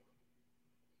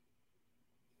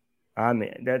 I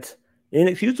mean, that's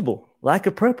inexcusable. Lack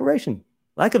of preparation.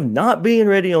 Lack of not being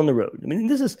ready on the road. I mean,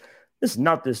 this is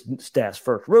not this staff's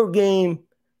first road game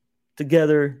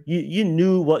together. You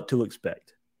knew what to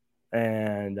expect.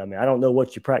 And, I mean, I don't know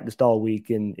what you practiced all week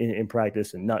in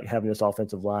practice and not having this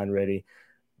offensive line ready.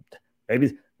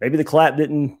 Maybe the clap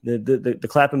didn't the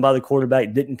clapping by the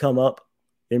quarterback didn't come up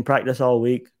in practice all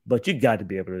week, but you got to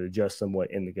be able to adjust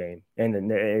somewhat in the game,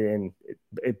 and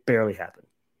it barely happened.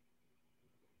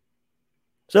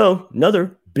 So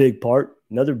another big part,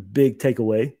 another big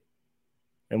takeaway,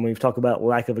 and when we talk about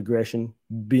lack of aggression,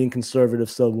 being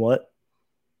conservative somewhat,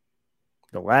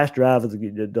 the last drive of the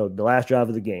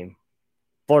game,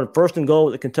 for the 1st and goal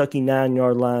at the Kentucky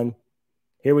 9-yard line.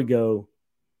 Here we go.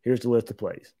 Here's the list of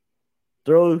plays.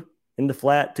 Throw in the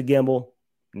flat to Gamble,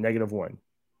 -1.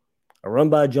 A run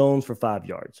by Jones for 5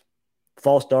 yards.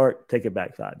 False start, take it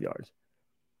back 5 yards.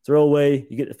 Throw away,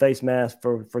 you get the face mask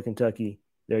for Kentucky.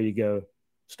 There you go.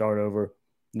 Start over.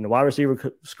 And the wide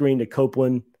receiver screen to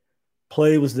Copeland.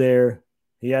 Play was there.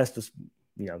 He has to,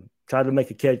 try to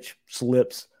make a catch,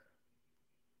 slips.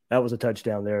 That was a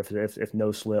touchdown there if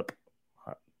no slip.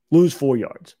 Lose 4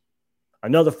 yards.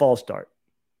 Another false start.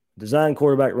 Design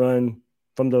quarterback run.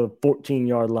 From the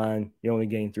 14-yard line, you only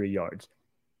gain 3 yards.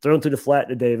 Thrown to the flat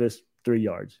to Davis, 3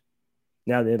 yards.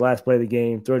 Now the last play of the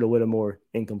game, throw to Whittemore,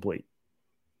 incomplete.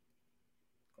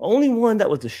 Only one that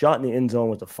was a shot in the end zone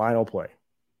was the final play.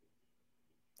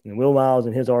 And Will Miles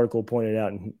in his article pointed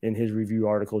out in his review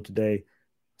article today,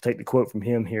 take the quote from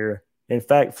him here. In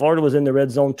fact, Florida was in the red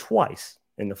zone twice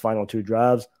in the final 2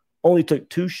 drives, only took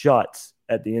 2 shots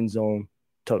at the end zone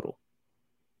total.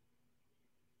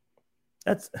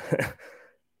 That's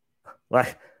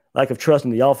lack of trust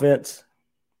in the offense.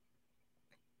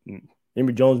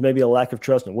 Emory Jones, maybe a lack of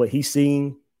trust in what he's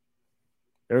seeing.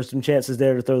 There's some chances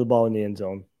there to throw the ball in the end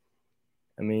zone.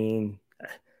 I mean,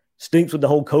 stinks with the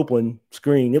whole Copeland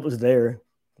screen. It was there.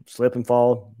 Slip and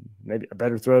fall. Maybe a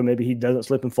better throw. Maybe he doesn't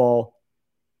slip and fall.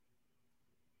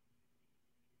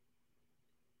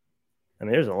 I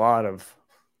mean, there's a lot of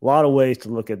ways to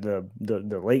look at the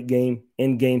late game,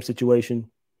 end game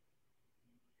situation.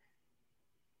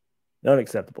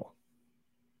 Unacceptable.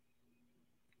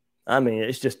 I mean,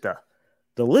 it's just the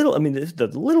little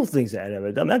things that add up.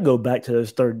 I mean, I go back to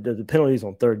the penalties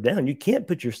on third down. You can't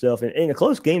put yourself in a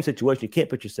close game situation. You can't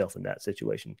put yourself in that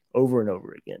situation over and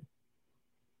over again.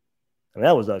 I mean,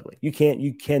 that was ugly. You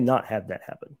cannot have that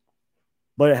happen.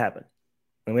 But it happened.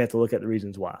 And we have to look at the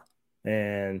reasons why.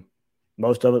 And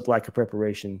most of it's lack of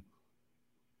preparation,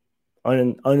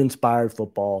 uninspired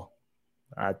football.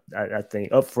 I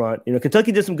think up front,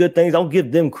 Kentucky did some good things. I'll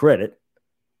give them credit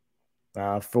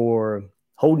for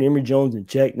holding Emory Jones in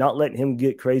check, not letting him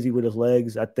get crazy with his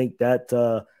legs. I think that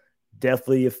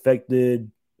definitely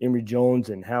affected Emory Jones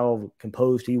and how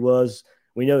composed he was.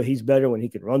 We know he's better when he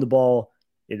can run the ball.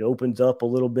 it opens up a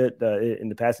little bit in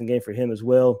the passing game for him as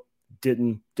well.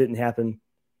 Didn't happen.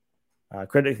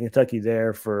 Credit Kentucky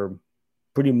there for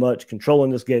pretty much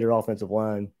controlling this Gator offensive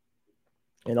line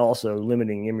and also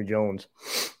limiting Emory Jones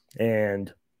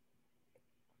and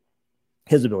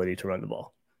his ability to run the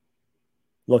ball.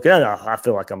 Look, I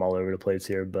feel like I'm all over the place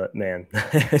here, but man,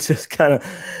 it's just kind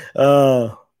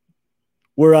of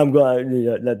where I'm going.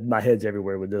 You know, my head's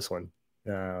everywhere with this one.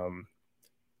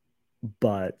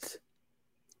 But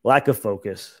lack of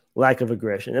focus, lack of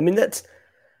aggression. I mean, that's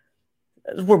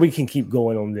where we can keep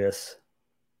going on this.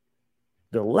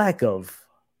 The lack of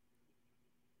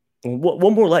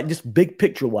one more, like, just big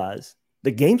picture wise,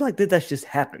 the games like this, that's just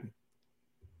happened.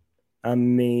 I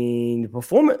mean,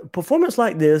 performance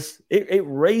like this, it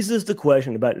raises the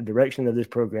question about the direction of this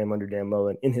program under Dan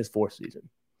Mullen in his fourth season.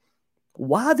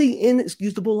 Why the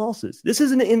inexcusable losses? This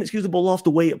isn't an inexcusable loss the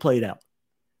way it played out.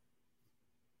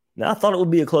 Now, I thought it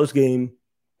would be a close game.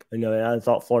 You know, I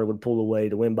thought Florida would pull away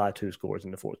to win by 2 scores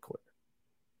in the fourth quarter.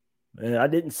 And I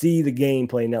didn't see the game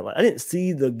playing out. I didn't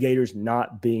see the Gators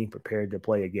not being prepared to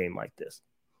play a game like this.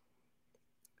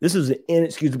 This is an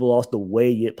inexcusable loss the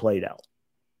way it played out.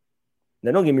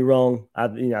 Now, don't get me wrong.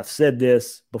 I've said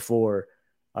this before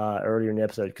earlier in the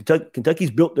episode.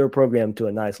 Kentucky's built their program to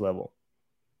a nice level.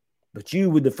 But you,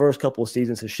 with the first couple of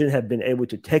seasons, should have been able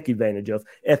to take advantage of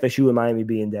FSU and Miami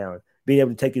being down, being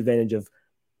able to take advantage of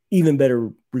even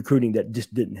better recruiting that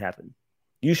just didn't happen.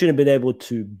 You should have been able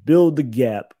to build the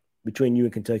gap between you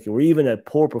and Kentucky, or even a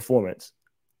poor performance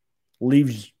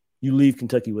leave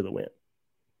Kentucky with a win.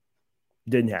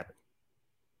 Didn't happen.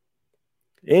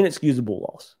 Inexcusable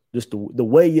loss. Just the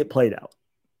way it played out.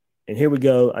 And here we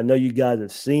go. I know you guys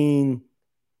have seen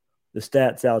the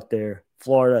stats out there.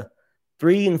 Florida,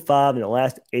 3-5 in the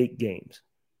last 8 games.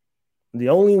 The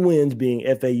only wins being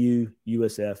FAU,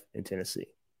 USF, and Tennessee.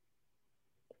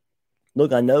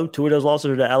 Look, I know 2 of those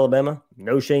losses are to Alabama.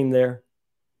 No shame there.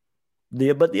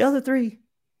 But the other 3,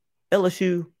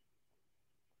 LSU,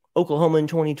 Oklahoma in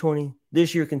 2020,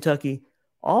 this year Kentucky,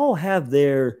 all have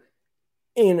their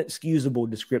inexcusable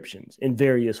descriptions in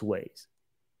various ways.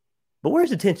 But where's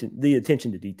the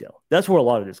attention to detail? That's where a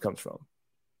lot of this comes from.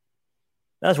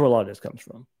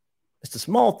 It's the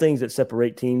small things that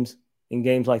separate teams in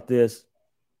games like this.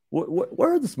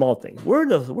 Where are the small things? Where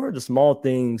are the small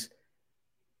things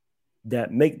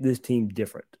that make this team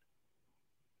different?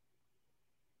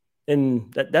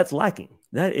 And that's lacking.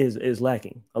 That is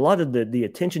lacking. A lot of the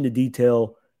attention to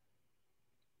detail,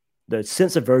 the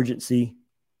sense of urgency,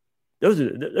 those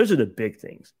are the big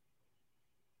things.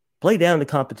 Play down the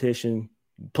competition,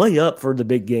 play up for the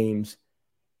big games.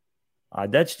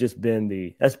 That's been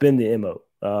the MO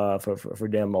for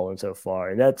Dan Mullen so far,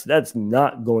 and that's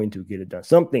not going to get it done.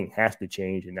 Something has to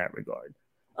change in that regard.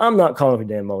 I'm not calling for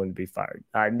Dan Mullen to be fired.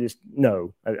 I'm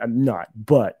not.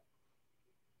 But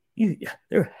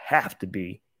there have to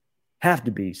be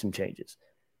some changes.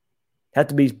 Have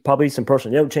to be probably some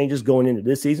personnel changes going into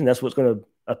this season. That's what's going to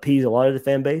appease a lot of the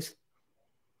fan base.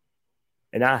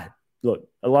 And a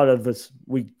lot of us,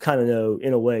 we kind of know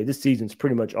in a way this season's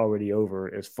pretty much already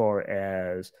over as far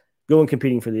as going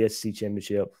competing for the SEC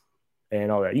championship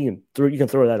and all that. You can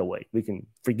throw that away. We can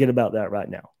forget about that right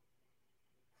now.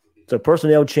 So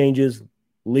personnel changes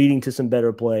leading to some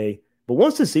better play. But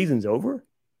once the season's over,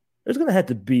 there's going to have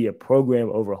to be a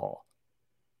program overhaul.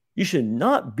 You should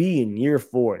not be in year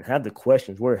 4 and have the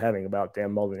questions we're having about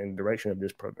Dan Mullen in the direction of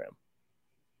this program.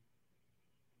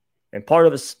 And part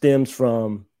of it stems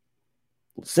from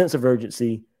sense of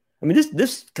urgency. I mean,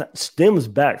 this stems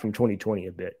back from 2020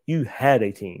 a bit. You had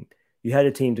a team. You had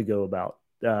a team to go about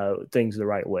things the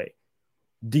right way.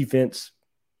 Defense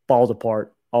falls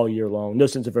apart all year long. No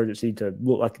sense of urgency to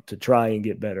look like to try and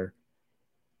get better.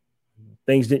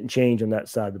 Things didn't change on that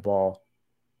side of the ball.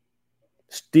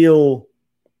 Still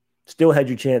had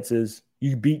your chances.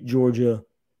 You beat Georgia.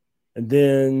 And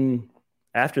then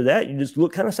after that, you just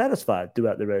look kind of satisfied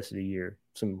throughout the rest of the year.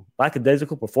 Some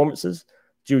lackadaisical performances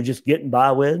that you were just getting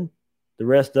by with. The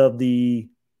rest of the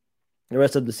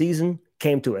season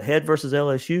came to a head versus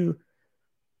LSU.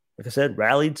 Like I said,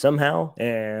 rallied somehow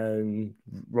and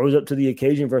rose up to the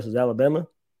occasion versus Alabama.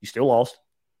 You still lost.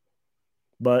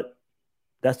 But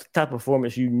that's the type of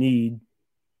performance you need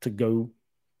that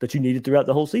you needed throughout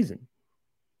the whole season.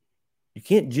 You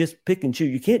can't just pick and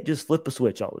choose. You can't just flip a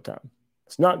switch all the time.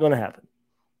 It's not going to happen.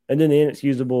 And then the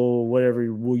inexcusable, whatever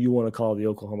you want to call the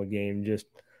Oklahoma game, just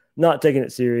not taking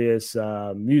it serious,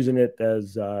 using it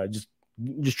as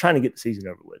just trying to get the season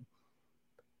over with.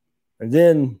 And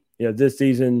then, this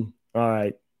season, all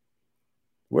right,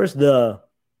 where's the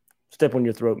step on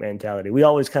your throat mentality? We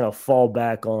always kind of fall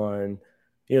back on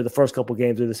the first couple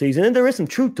games of the season. And there is some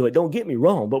truth to it. Don't get me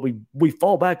wrong, but we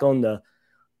fall back on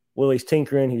he's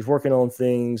tinkering. He's working on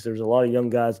things. There's a lot of young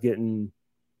guys getting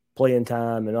playing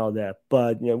time and all that.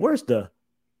 But, where's the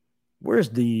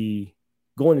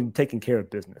going and taking care of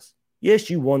business? Yes,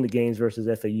 you won the games versus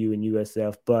FAU and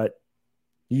USF, but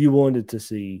you wanted to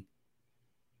see,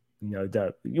 you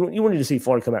wanted to see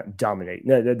Florida come out and dominate.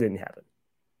 No, that didn't happen.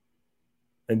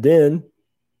 And then,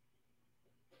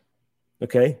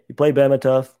 okay, you play Bama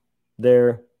tough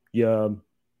there. You're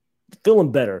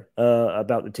feeling better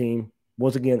about the team.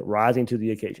 Once again, rising to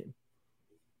the occasion.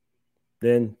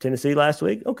 Then Tennessee last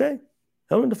week, okay,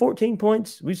 held into 14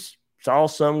 points. We saw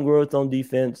some growth on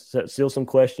defense, still some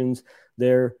questions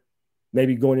there.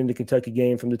 Maybe going into Kentucky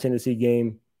game from the Tennessee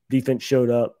game, defense showed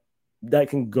up. That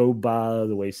can go by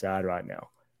the wayside right now.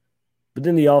 But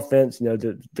then the offense,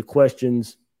 the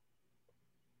questions.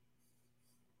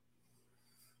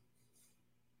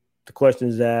 The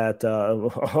questions that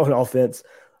on offense,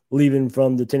 leaving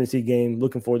from the Tennessee game,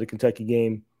 looking for the Kentucky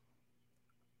game,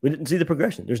 we didn't see the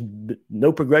progression. There's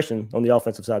no progression on the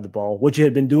offensive side of the ball. What you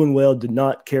had been doing well did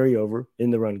not carry over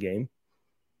in the run game.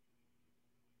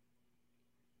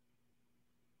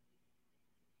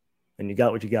 And you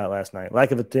got what you got last night.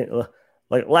 Lack of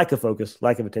focus,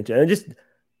 lack of attention. And just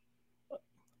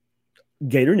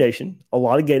Gator Nation, a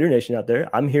lot of Gator Nation out there.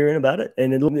 I'm hearing about it.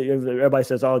 And everybody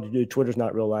says, oh, Twitter's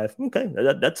not real life. Okay,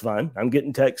 that's fine. I'm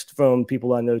getting text from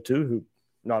people I know too who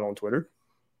not on Twitter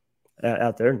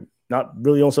out there. Not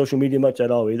really on social media much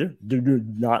at all either. Do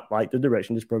not like the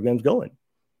direction this program's going.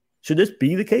 Should this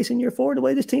be the case in year 4, the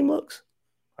way this team looks?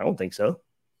 I don't think so.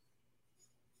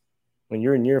 When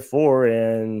you're in year 4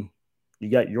 and you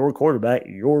got your quarterback,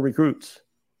 your recruits,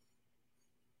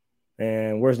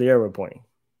 and where's the arrow pointing?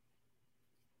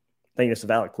 I think it's a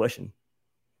valid question.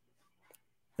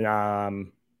 And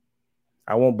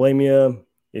I won't blame you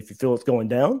if you feel it's going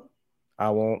down. I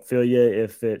won't feel you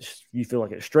if you feel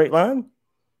like it's straight line.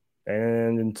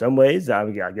 And in some ways, I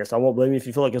guess I won't blame you if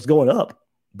you feel like it's going up,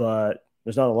 but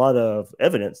there's not a lot of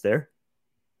evidence there.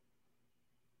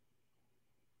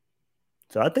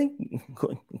 So I think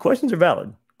questions are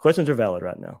valid. Questions are valid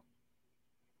right now.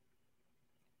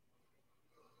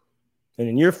 And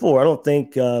in year 4, I don't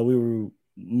think we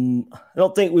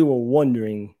were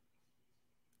wondering.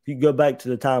 If you go back to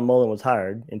the time Mullen was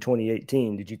hired in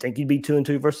 2018, did you think he'd be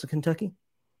 2-2 versus Kentucky?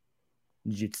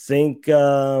 Did you think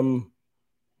the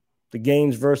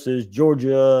games versus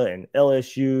Georgia and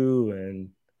LSU and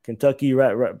Kentucky,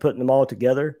 putting them all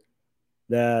together,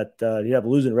 that you have a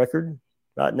losing record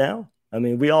right now? I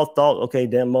mean, we all thought, okay,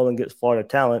 Dan Mullen gets Florida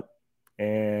talent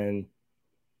and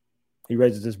he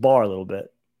raises his bar a little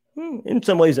bit. In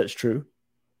some ways, that's true.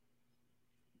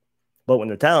 But when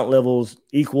the talent level's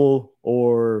equal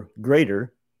or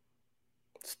greater,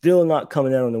 still not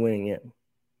coming out on the winning end.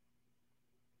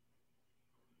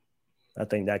 I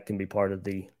think that can be part of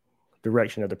the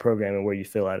direction of the program and where you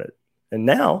feel at it. And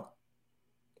now,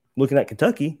 looking at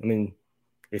Kentucky, I mean,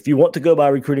 if you want to go by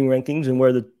recruiting rankings and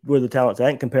where the talent's at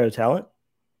and compare the talent,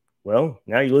 well,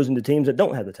 now you're losing to teams that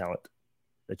don't have the talent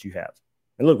that you have.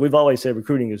 And look, we've always said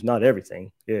recruiting is not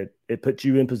everything. It puts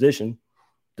you in position.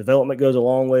 Development goes a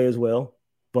long way as well.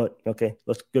 But, okay,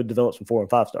 let's go develop some 4 and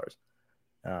 5 stars.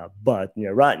 But,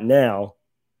 right now,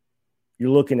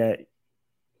 you're looking at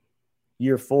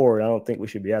year 4, I don't think we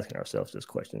should be asking ourselves this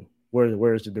question.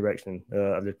 Where is the direction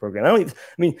of this program?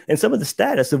 And some of the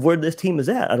status of where this team is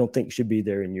at, I don't think should be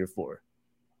there in year 4.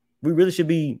 We really should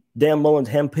be Dan Mullen's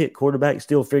handpicked quarterback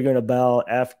still figuring about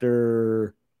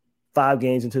after 5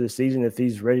 games into the season if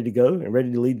he's ready to go and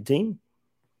ready to lead the team.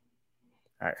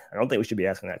 I don't think we should be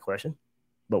asking that question,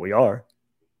 but we are.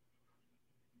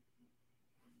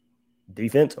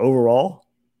 Defense overall,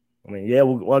 I mean, yeah,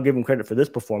 we'll give them credit for this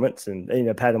performance and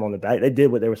pat them on the back. They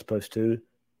did what they were supposed to.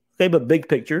 Okay, but big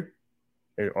picture,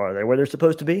 are they where they're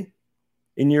supposed to be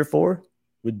in year 4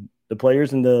 with the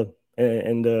players and the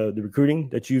recruiting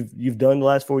that you've done the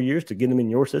last 4 years to get them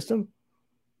in your system?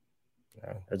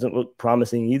 Doesn't look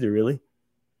promising either, really.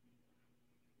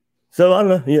 So I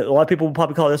don't know. A lot of people will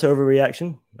probably call this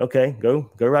overreaction. Okay, go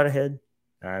right ahead.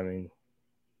 I mean,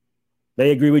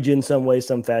 they agree with you in some way,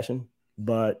 some fashion,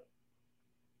 but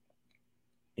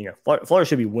Florida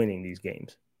should be winning these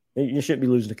games. You shouldn't be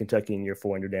losing to Kentucky in year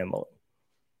 4 under Dan Mullen.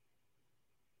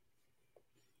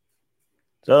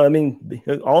 So I mean,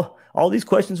 all these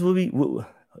questions will be. You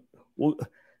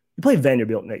play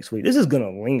Vanderbilt next week. This is going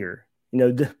to linger.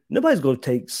 Nobody's going to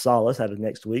take solace out of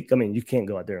next week. I mean, you can't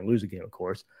go out there and lose a game, of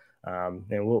course. And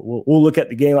we'll look at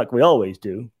the game like we always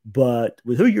do. But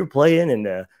with who you're playing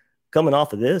and coming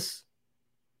off of this,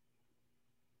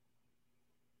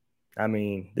 I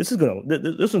mean, this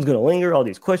one's gonna linger. All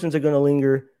these questions are gonna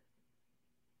linger,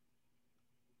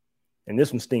 and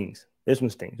this one stings. This one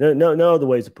stings. No other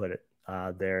ways to put it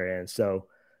there. And so,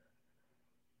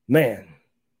 man,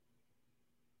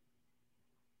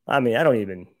 I mean,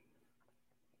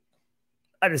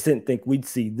 I just didn't think we'd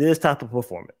see this type of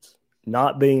performance,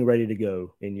 not being ready to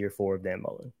go in year 4 of Dan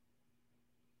Mullen.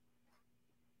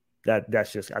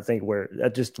 That's just, I think, where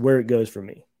it goes for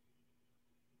me.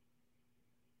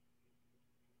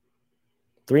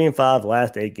 3-5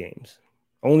 last 8 games.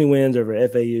 Only wins over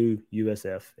FAU,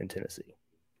 USF, and Tennessee.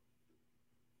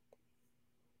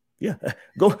 Yeah.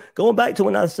 Going back to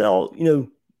when I saw,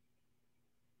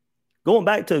 going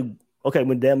back to,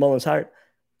 when Dan Mullen's hired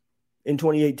in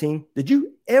 2018, did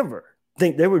you ever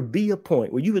think there would be a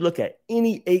point where you would look at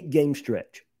any 8-game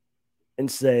stretch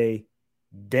and say,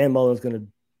 Dan Mullen's going to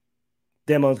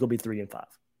be 3-5?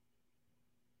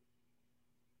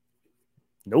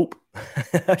 Nope.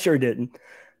 I sure didn't.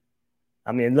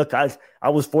 I mean, look, I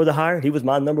was for the hire. He was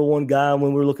my number one guy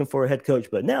when we were looking for a head coach.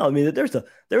 But now, I mean, there's a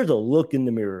look in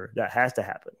the mirror that has to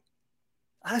happen.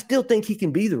 I still think he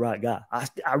can be the right guy. I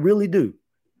really do.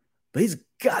 But he's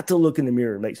got to look in the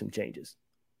mirror and make some changes.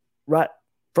 Right.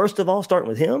 First of all, starting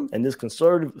with him and this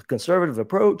conservative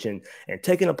approach and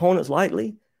taking opponents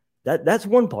lightly. That's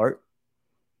one part.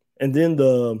 And then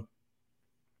the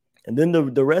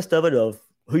rest of it of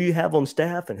who you have on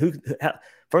staff and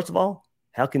first of all,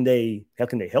 how can they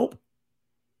help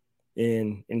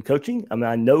in coaching? I mean,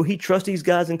 I know he trusts these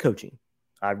guys in coaching.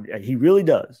 He really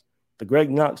does. The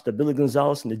Greg Knox, the Billy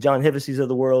Gonzalez, and the John Heveseys of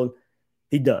the world,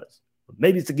 he does. But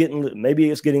maybe it's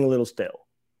getting a little stale,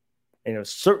 and it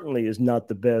certainly is not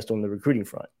the best on the recruiting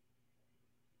front.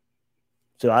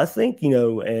 So I think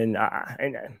and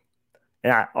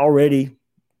I already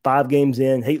 5 games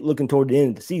in, hate looking toward the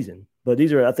end of the season. But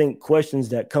these are, I think, questions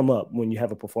that come up when you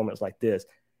have a performance like this.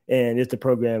 And is the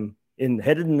program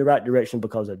headed in the right direction?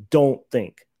 Because I don't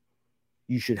think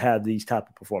you should have these type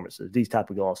of performances, these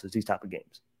type of losses, these type of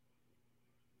games.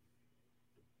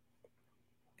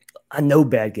 I know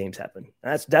bad games happen.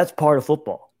 That's part of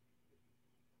football.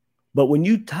 But when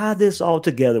you tie this all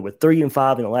together with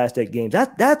 3-5 in the last 8 games,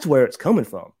 that's where it's coming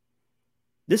from.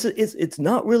 It's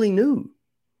not really new.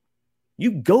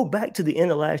 You go back to the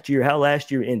end of last year, how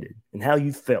last year ended and how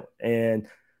you felt. And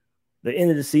the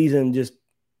end of the season just,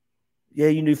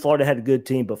 you knew Florida had a good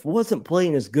team, but wasn't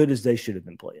playing as good as they should have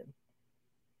been playing.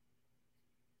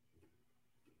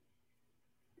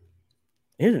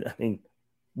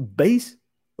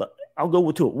 I'll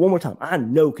go to it one more time. I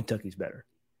know Kentucky's better.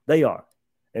 They are.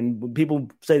 And when people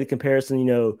say the comparison,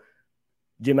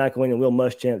 Jim McElwain and Will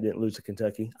Muschamp didn't lose to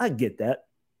Kentucky. I get that.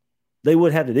 They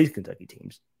would have to these Kentucky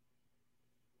teams.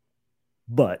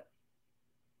 But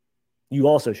you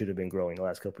also should have been growing the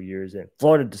last couple of years. And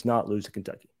Florida does not lose to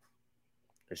Kentucky.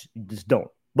 You just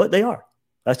don't. But they are.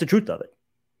 That's the truth of it.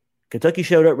 Kentucky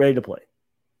showed up ready to play.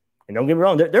 And don't get me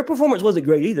wrong, their performance wasn't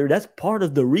great either. That's part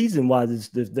of the reason why there's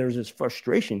this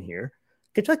frustration here.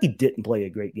 Kentucky didn't play a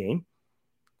great game.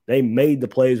 They made the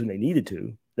plays when they needed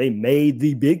to. They made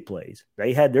the big plays.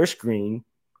 They had their screen.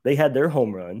 They had their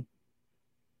home run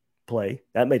play.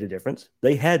 That made a difference.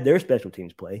 They had their special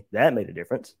teams play. That made a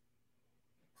difference.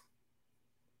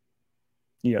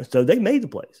 So they made the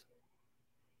plays.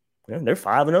 They're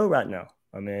 5-0 right now.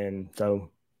 I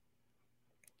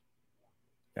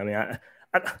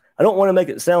don't want to make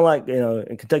it sound like,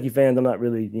 and Kentucky fans, I'm not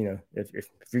really, if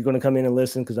you're going to come in and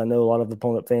listen, because I know a lot of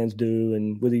opponent fans do,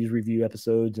 and with these review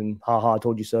episodes and I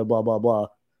told you so, blah, blah, blah.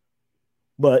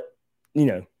 But,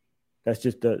 that's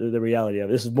just the reality of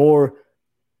it. This is more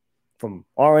from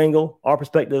our angle, our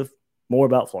perspective, more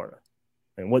about Florida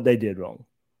and what they did wrong.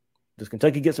 Does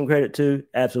Kentucky get some credit too?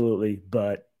 Absolutely.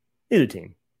 But neither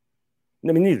team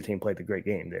played a great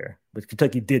game there. But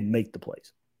Kentucky did make the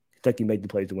plays. Kentucky made the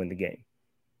plays to win the game.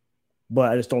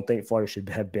 But I just don't think Florida should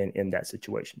have been in that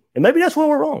situation. And maybe that's where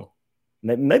we're wrong.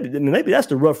 Maybe that's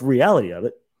the rough reality of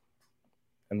it.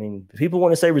 I mean, if people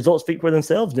want to say results speak for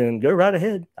themselves, then go right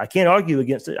ahead. I can't argue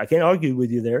against it. I can't argue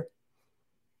with you there.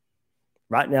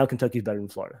 Right now, Kentucky's better than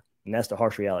Florida. And that's the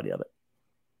harsh reality of it.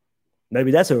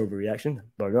 Maybe that's an overreaction.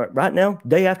 But right now,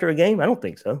 day after a game, I don't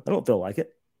think so. I don't feel like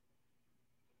it.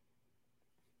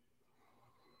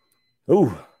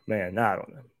 Ooh, man, I don't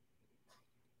know.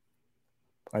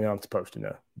 I know I'm supposed to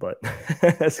know, but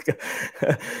that's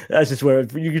just where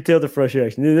you can tell the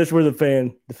frustration. That's where the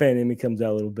fan in me comes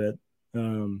out a little bit.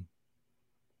 But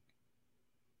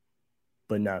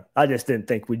no, I just didn't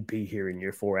think we'd be here in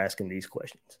year 4 asking these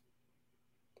questions.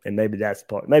 And maybe that's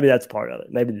part of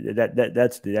it. Maybe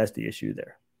that's the issue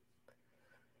there.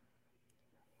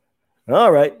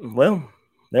 All right. Well,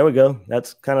 there we go.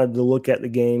 That's kind of the look at the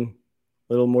game.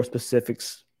 A little more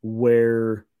specifics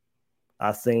where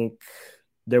I think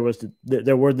there were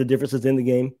the differences in the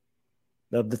game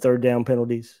of the third down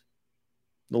penalties,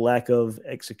 the lack of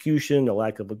execution, the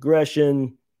lack of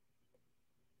aggression,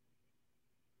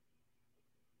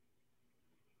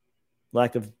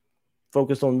 lack of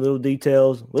focus on little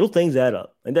details. Little things add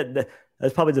up. And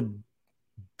that's probably the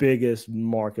biggest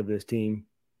mark of this team,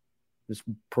 this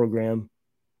program.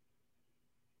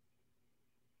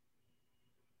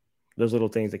 Those little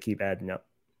things that keep adding up.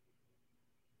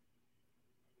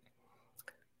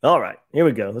 All right, here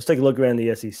we go. Let's take a look around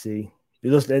the SEC.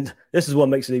 This is what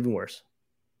makes it even worse.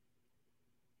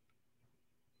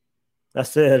 I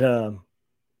said, I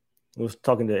was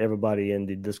talking to everybody in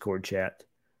the Discord chat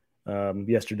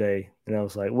yesterday, and I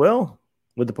was like, well,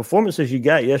 with the performances you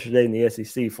got yesterday in the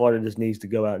SEC, Florida just needs to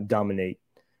go out and dominate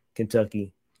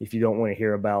Kentucky if you don't want to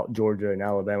hear about Georgia and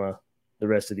Alabama the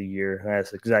rest of the year. And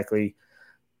that's exactly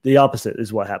the opposite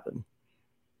is what happened.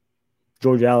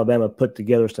 Georgia, Alabama put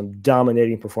together some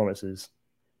dominating performances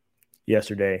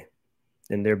yesterday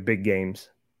in their big games.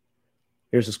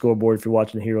 Here's the scoreboard if you're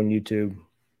watching here on YouTube.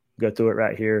 Go through it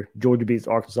right here. Georgia beats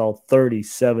Arkansas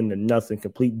 37-0.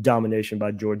 Complete domination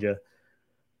by Georgia,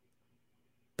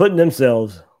 putting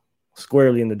themselves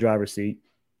squarely in the driver's seat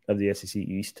of the SEC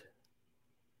East.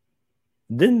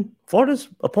 Then Florida's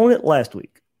opponent last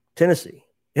week, Tennessee,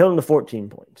 held them to 14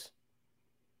 points.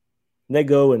 And they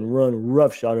go and run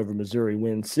roughshod over Missouri,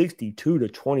 win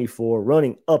 62-24,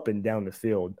 running up and down the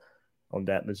field on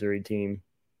that Missouri team.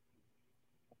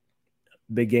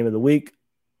 Big game of the week.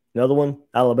 Another one,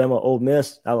 Alabama, Ole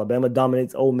Miss. Alabama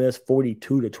dominates Ole Miss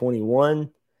 42-21.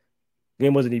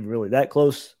 Game wasn't even really that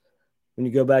close when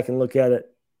you go back and look at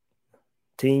it.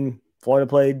 Team Florida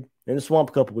played in the swamp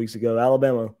a couple weeks ago.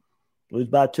 Alabama lose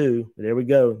by 2, but there we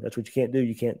go. That's what you can't do.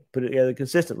 You can't put it together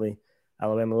consistently.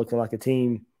 Alabama looking like a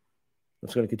team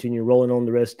that's going to continue rolling on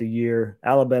the rest of the year.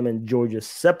 Alabama and Georgia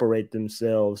separate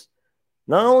themselves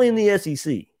not only in the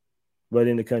SEC, but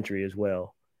in the country as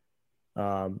well.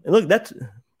 And look, that's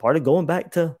part of going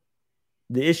back to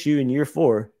the issue in year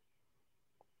 4.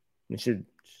 It should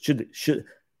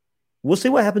we'll see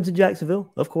what happens in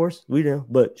Jacksonville, of course, we know.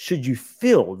 But should you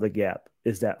feel the gap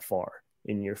is that far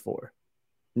in year 4?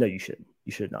 No, you shouldn't.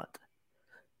 You should not.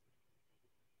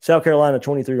 South Carolina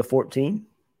 23-14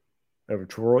 over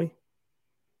Troy.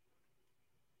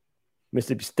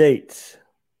 Mississippi State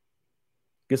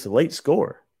gets a late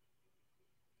score.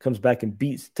 Comes back and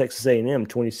beats Texas A&M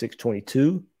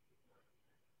 26-22.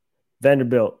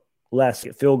 Vanderbilt, last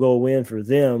field goal win for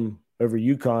them over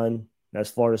UConn.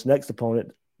 That's Florida's next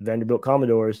opponent, Vanderbilt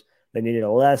Commodores. They needed a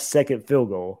last-second field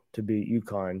goal to beat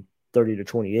UConn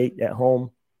 30-28 at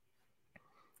home.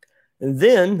 And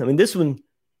then, I mean, this one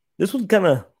kind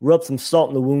of rubbed some salt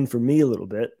in the wound for me a little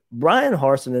bit. Brian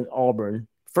Harsin in Auburn,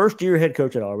 first-year head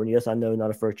coach at Auburn. Yes, I know, not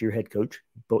a first-year head coach,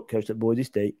 both coached at Boise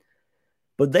State.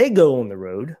 But they go on the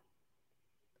road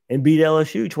and beat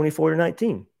LSU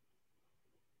 24-19.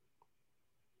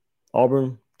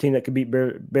 Auburn, team that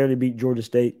could barely beat Georgia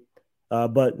State.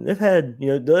 But they've had,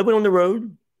 they went on the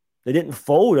road. They didn't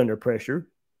fold under pressure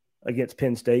against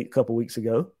Penn State a couple weeks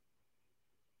ago.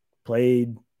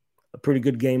 Played a pretty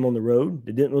good game on the road.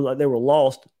 They didn't look like they were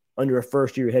lost under a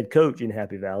first-year head coach in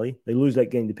Happy Valley. They lose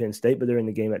that game to Penn State, but they're in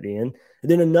the game at the end. And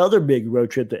then another big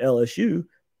road trip to LSU,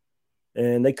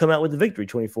 and they come out with the victory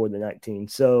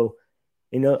 24-19. So,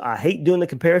 I hate doing the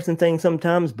comparison thing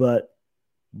sometimes, but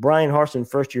Brian Harsin,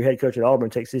 first-year head coach at Auburn,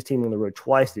 takes his team on the road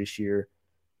twice this year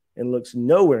and looks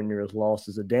nowhere near as lost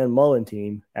as a Dan Mullen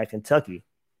team at Kentucky.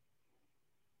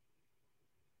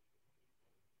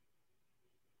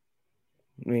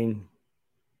 I mean,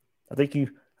 I think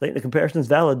the comparison is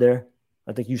valid there.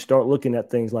 I think you start looking at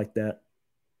things like that.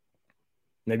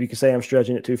 Maybe you can say I'm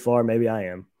stretching it too far. Maybe I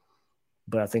am,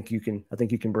 but I think you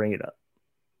can bring it up.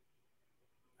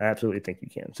 I absolutely think you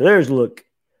can. So there's a look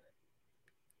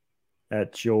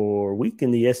at your week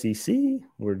in the SEC,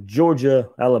 where Georgia,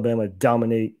 Alabama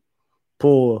dominate,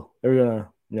 pull. They're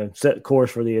gonna set the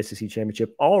course for the SEC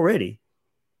championship already.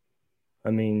 I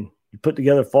mean, you put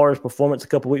together Florida's performance a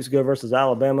couple weeks ago versus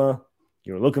Alabama.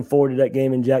 You were looking forward to that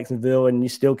game in Jacksonville, and you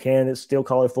still can. It's still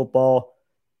college football.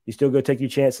 You still go take your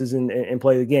chances and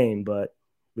play the game. But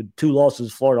with 2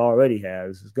 losses Florida already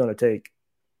has, it's going to take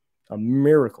a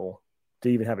miracle to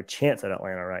even have a chance at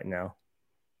Atlanta right now.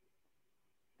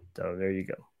 So there you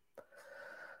go.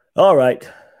 All right.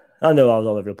 I know I was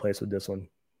all over the place with this one.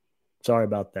 Sorry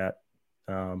about that.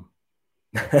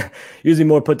 Usually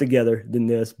more put together than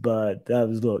this, but I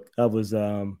was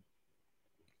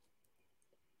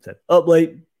up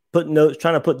late, putting notes,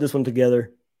 trying to put this one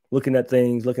together. looking at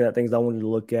things I wanted to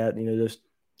look at, just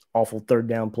awful third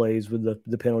down plays with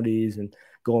the penalties and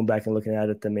going back and looking at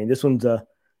it. I mean, this one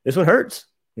hurts.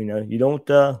 You don't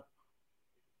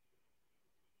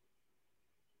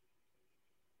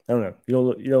I don't know.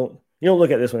 You don't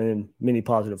look at this one in many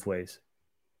positive ways.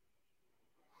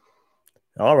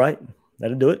 All right.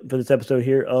 That'll do it for this episode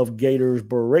here of Gators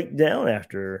Breakdown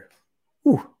after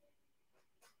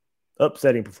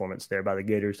upsetting performance there by the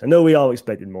Gators. I know we all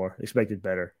expected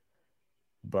better,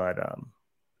 but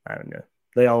I don't know.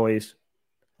 They always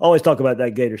talk about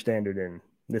that Gator standard, and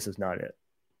this is not it.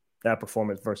 That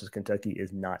performance versus Kentucky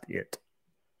is not it.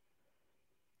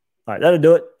 All right, that'll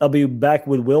do it. I'll be back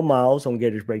with Will Miles on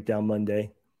Gators Breakdown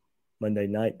Monday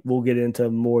night. We'll get into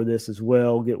more of this as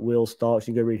well, get Will's thoughts.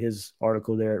 You can go read his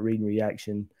article there at Read and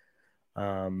Reaction,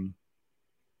 and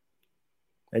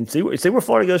see where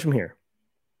Florida goes from here.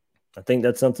 I think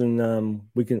that's something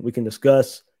we can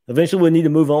discuss. Eventually, we need to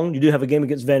move on. You do have a game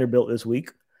against Vanderbilt this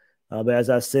week. But as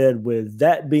I said, with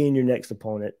that being your next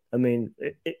opponent, I mean,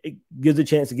 it gives a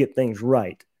chance to get things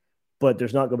right, but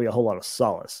there's not going to be a whole lot of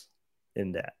solace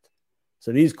in that.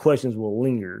 So these questions will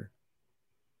linger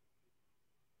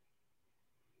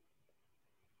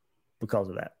because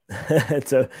of that.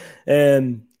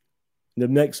 And the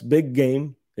next big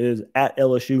game is at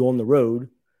LSU on the road.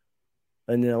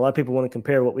 And then a lot of people want to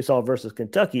compare what we saw versus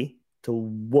Kentucky to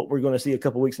what we're going to see a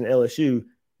couple weeks in LSU,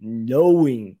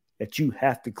 knowing that you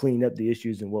have to clean up the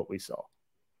issues in what we saw.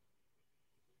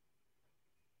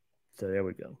 So there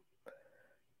we go.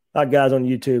 All right, guys on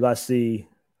YouTube, I see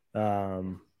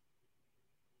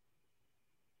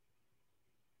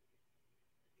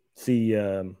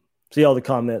see all the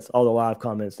comments, all the live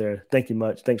comments there. Thank you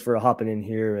much. Thanks for hopping in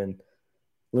here and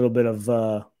a little bit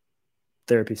of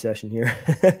therapy session here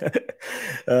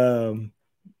and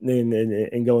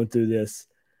going through this.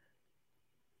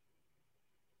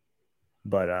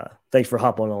 But thanks for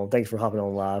hopping on. Thanks for hopping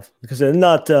on live. Because I'm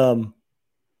not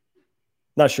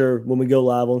sure when we go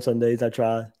live on Sundays. I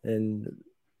try and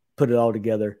put it all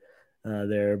together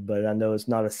there, but I know it's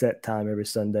not a set time every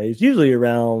Sunday. It's usually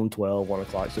around 12, 1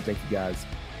 o'clock. So thank you guys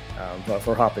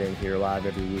for hopping in here live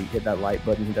every week. Hit that like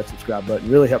button, hit that subscribe button.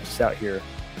 It really helps us out here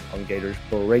on Gators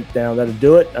Breakdown. That'll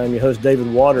do it. I'm your host,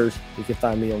 David Waters. You can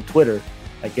find me on Twitter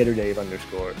at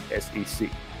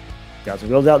GatorDave_SEC. Guys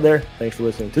and girls out there, thanks for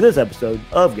listening to this episode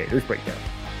of Gators Breakdown.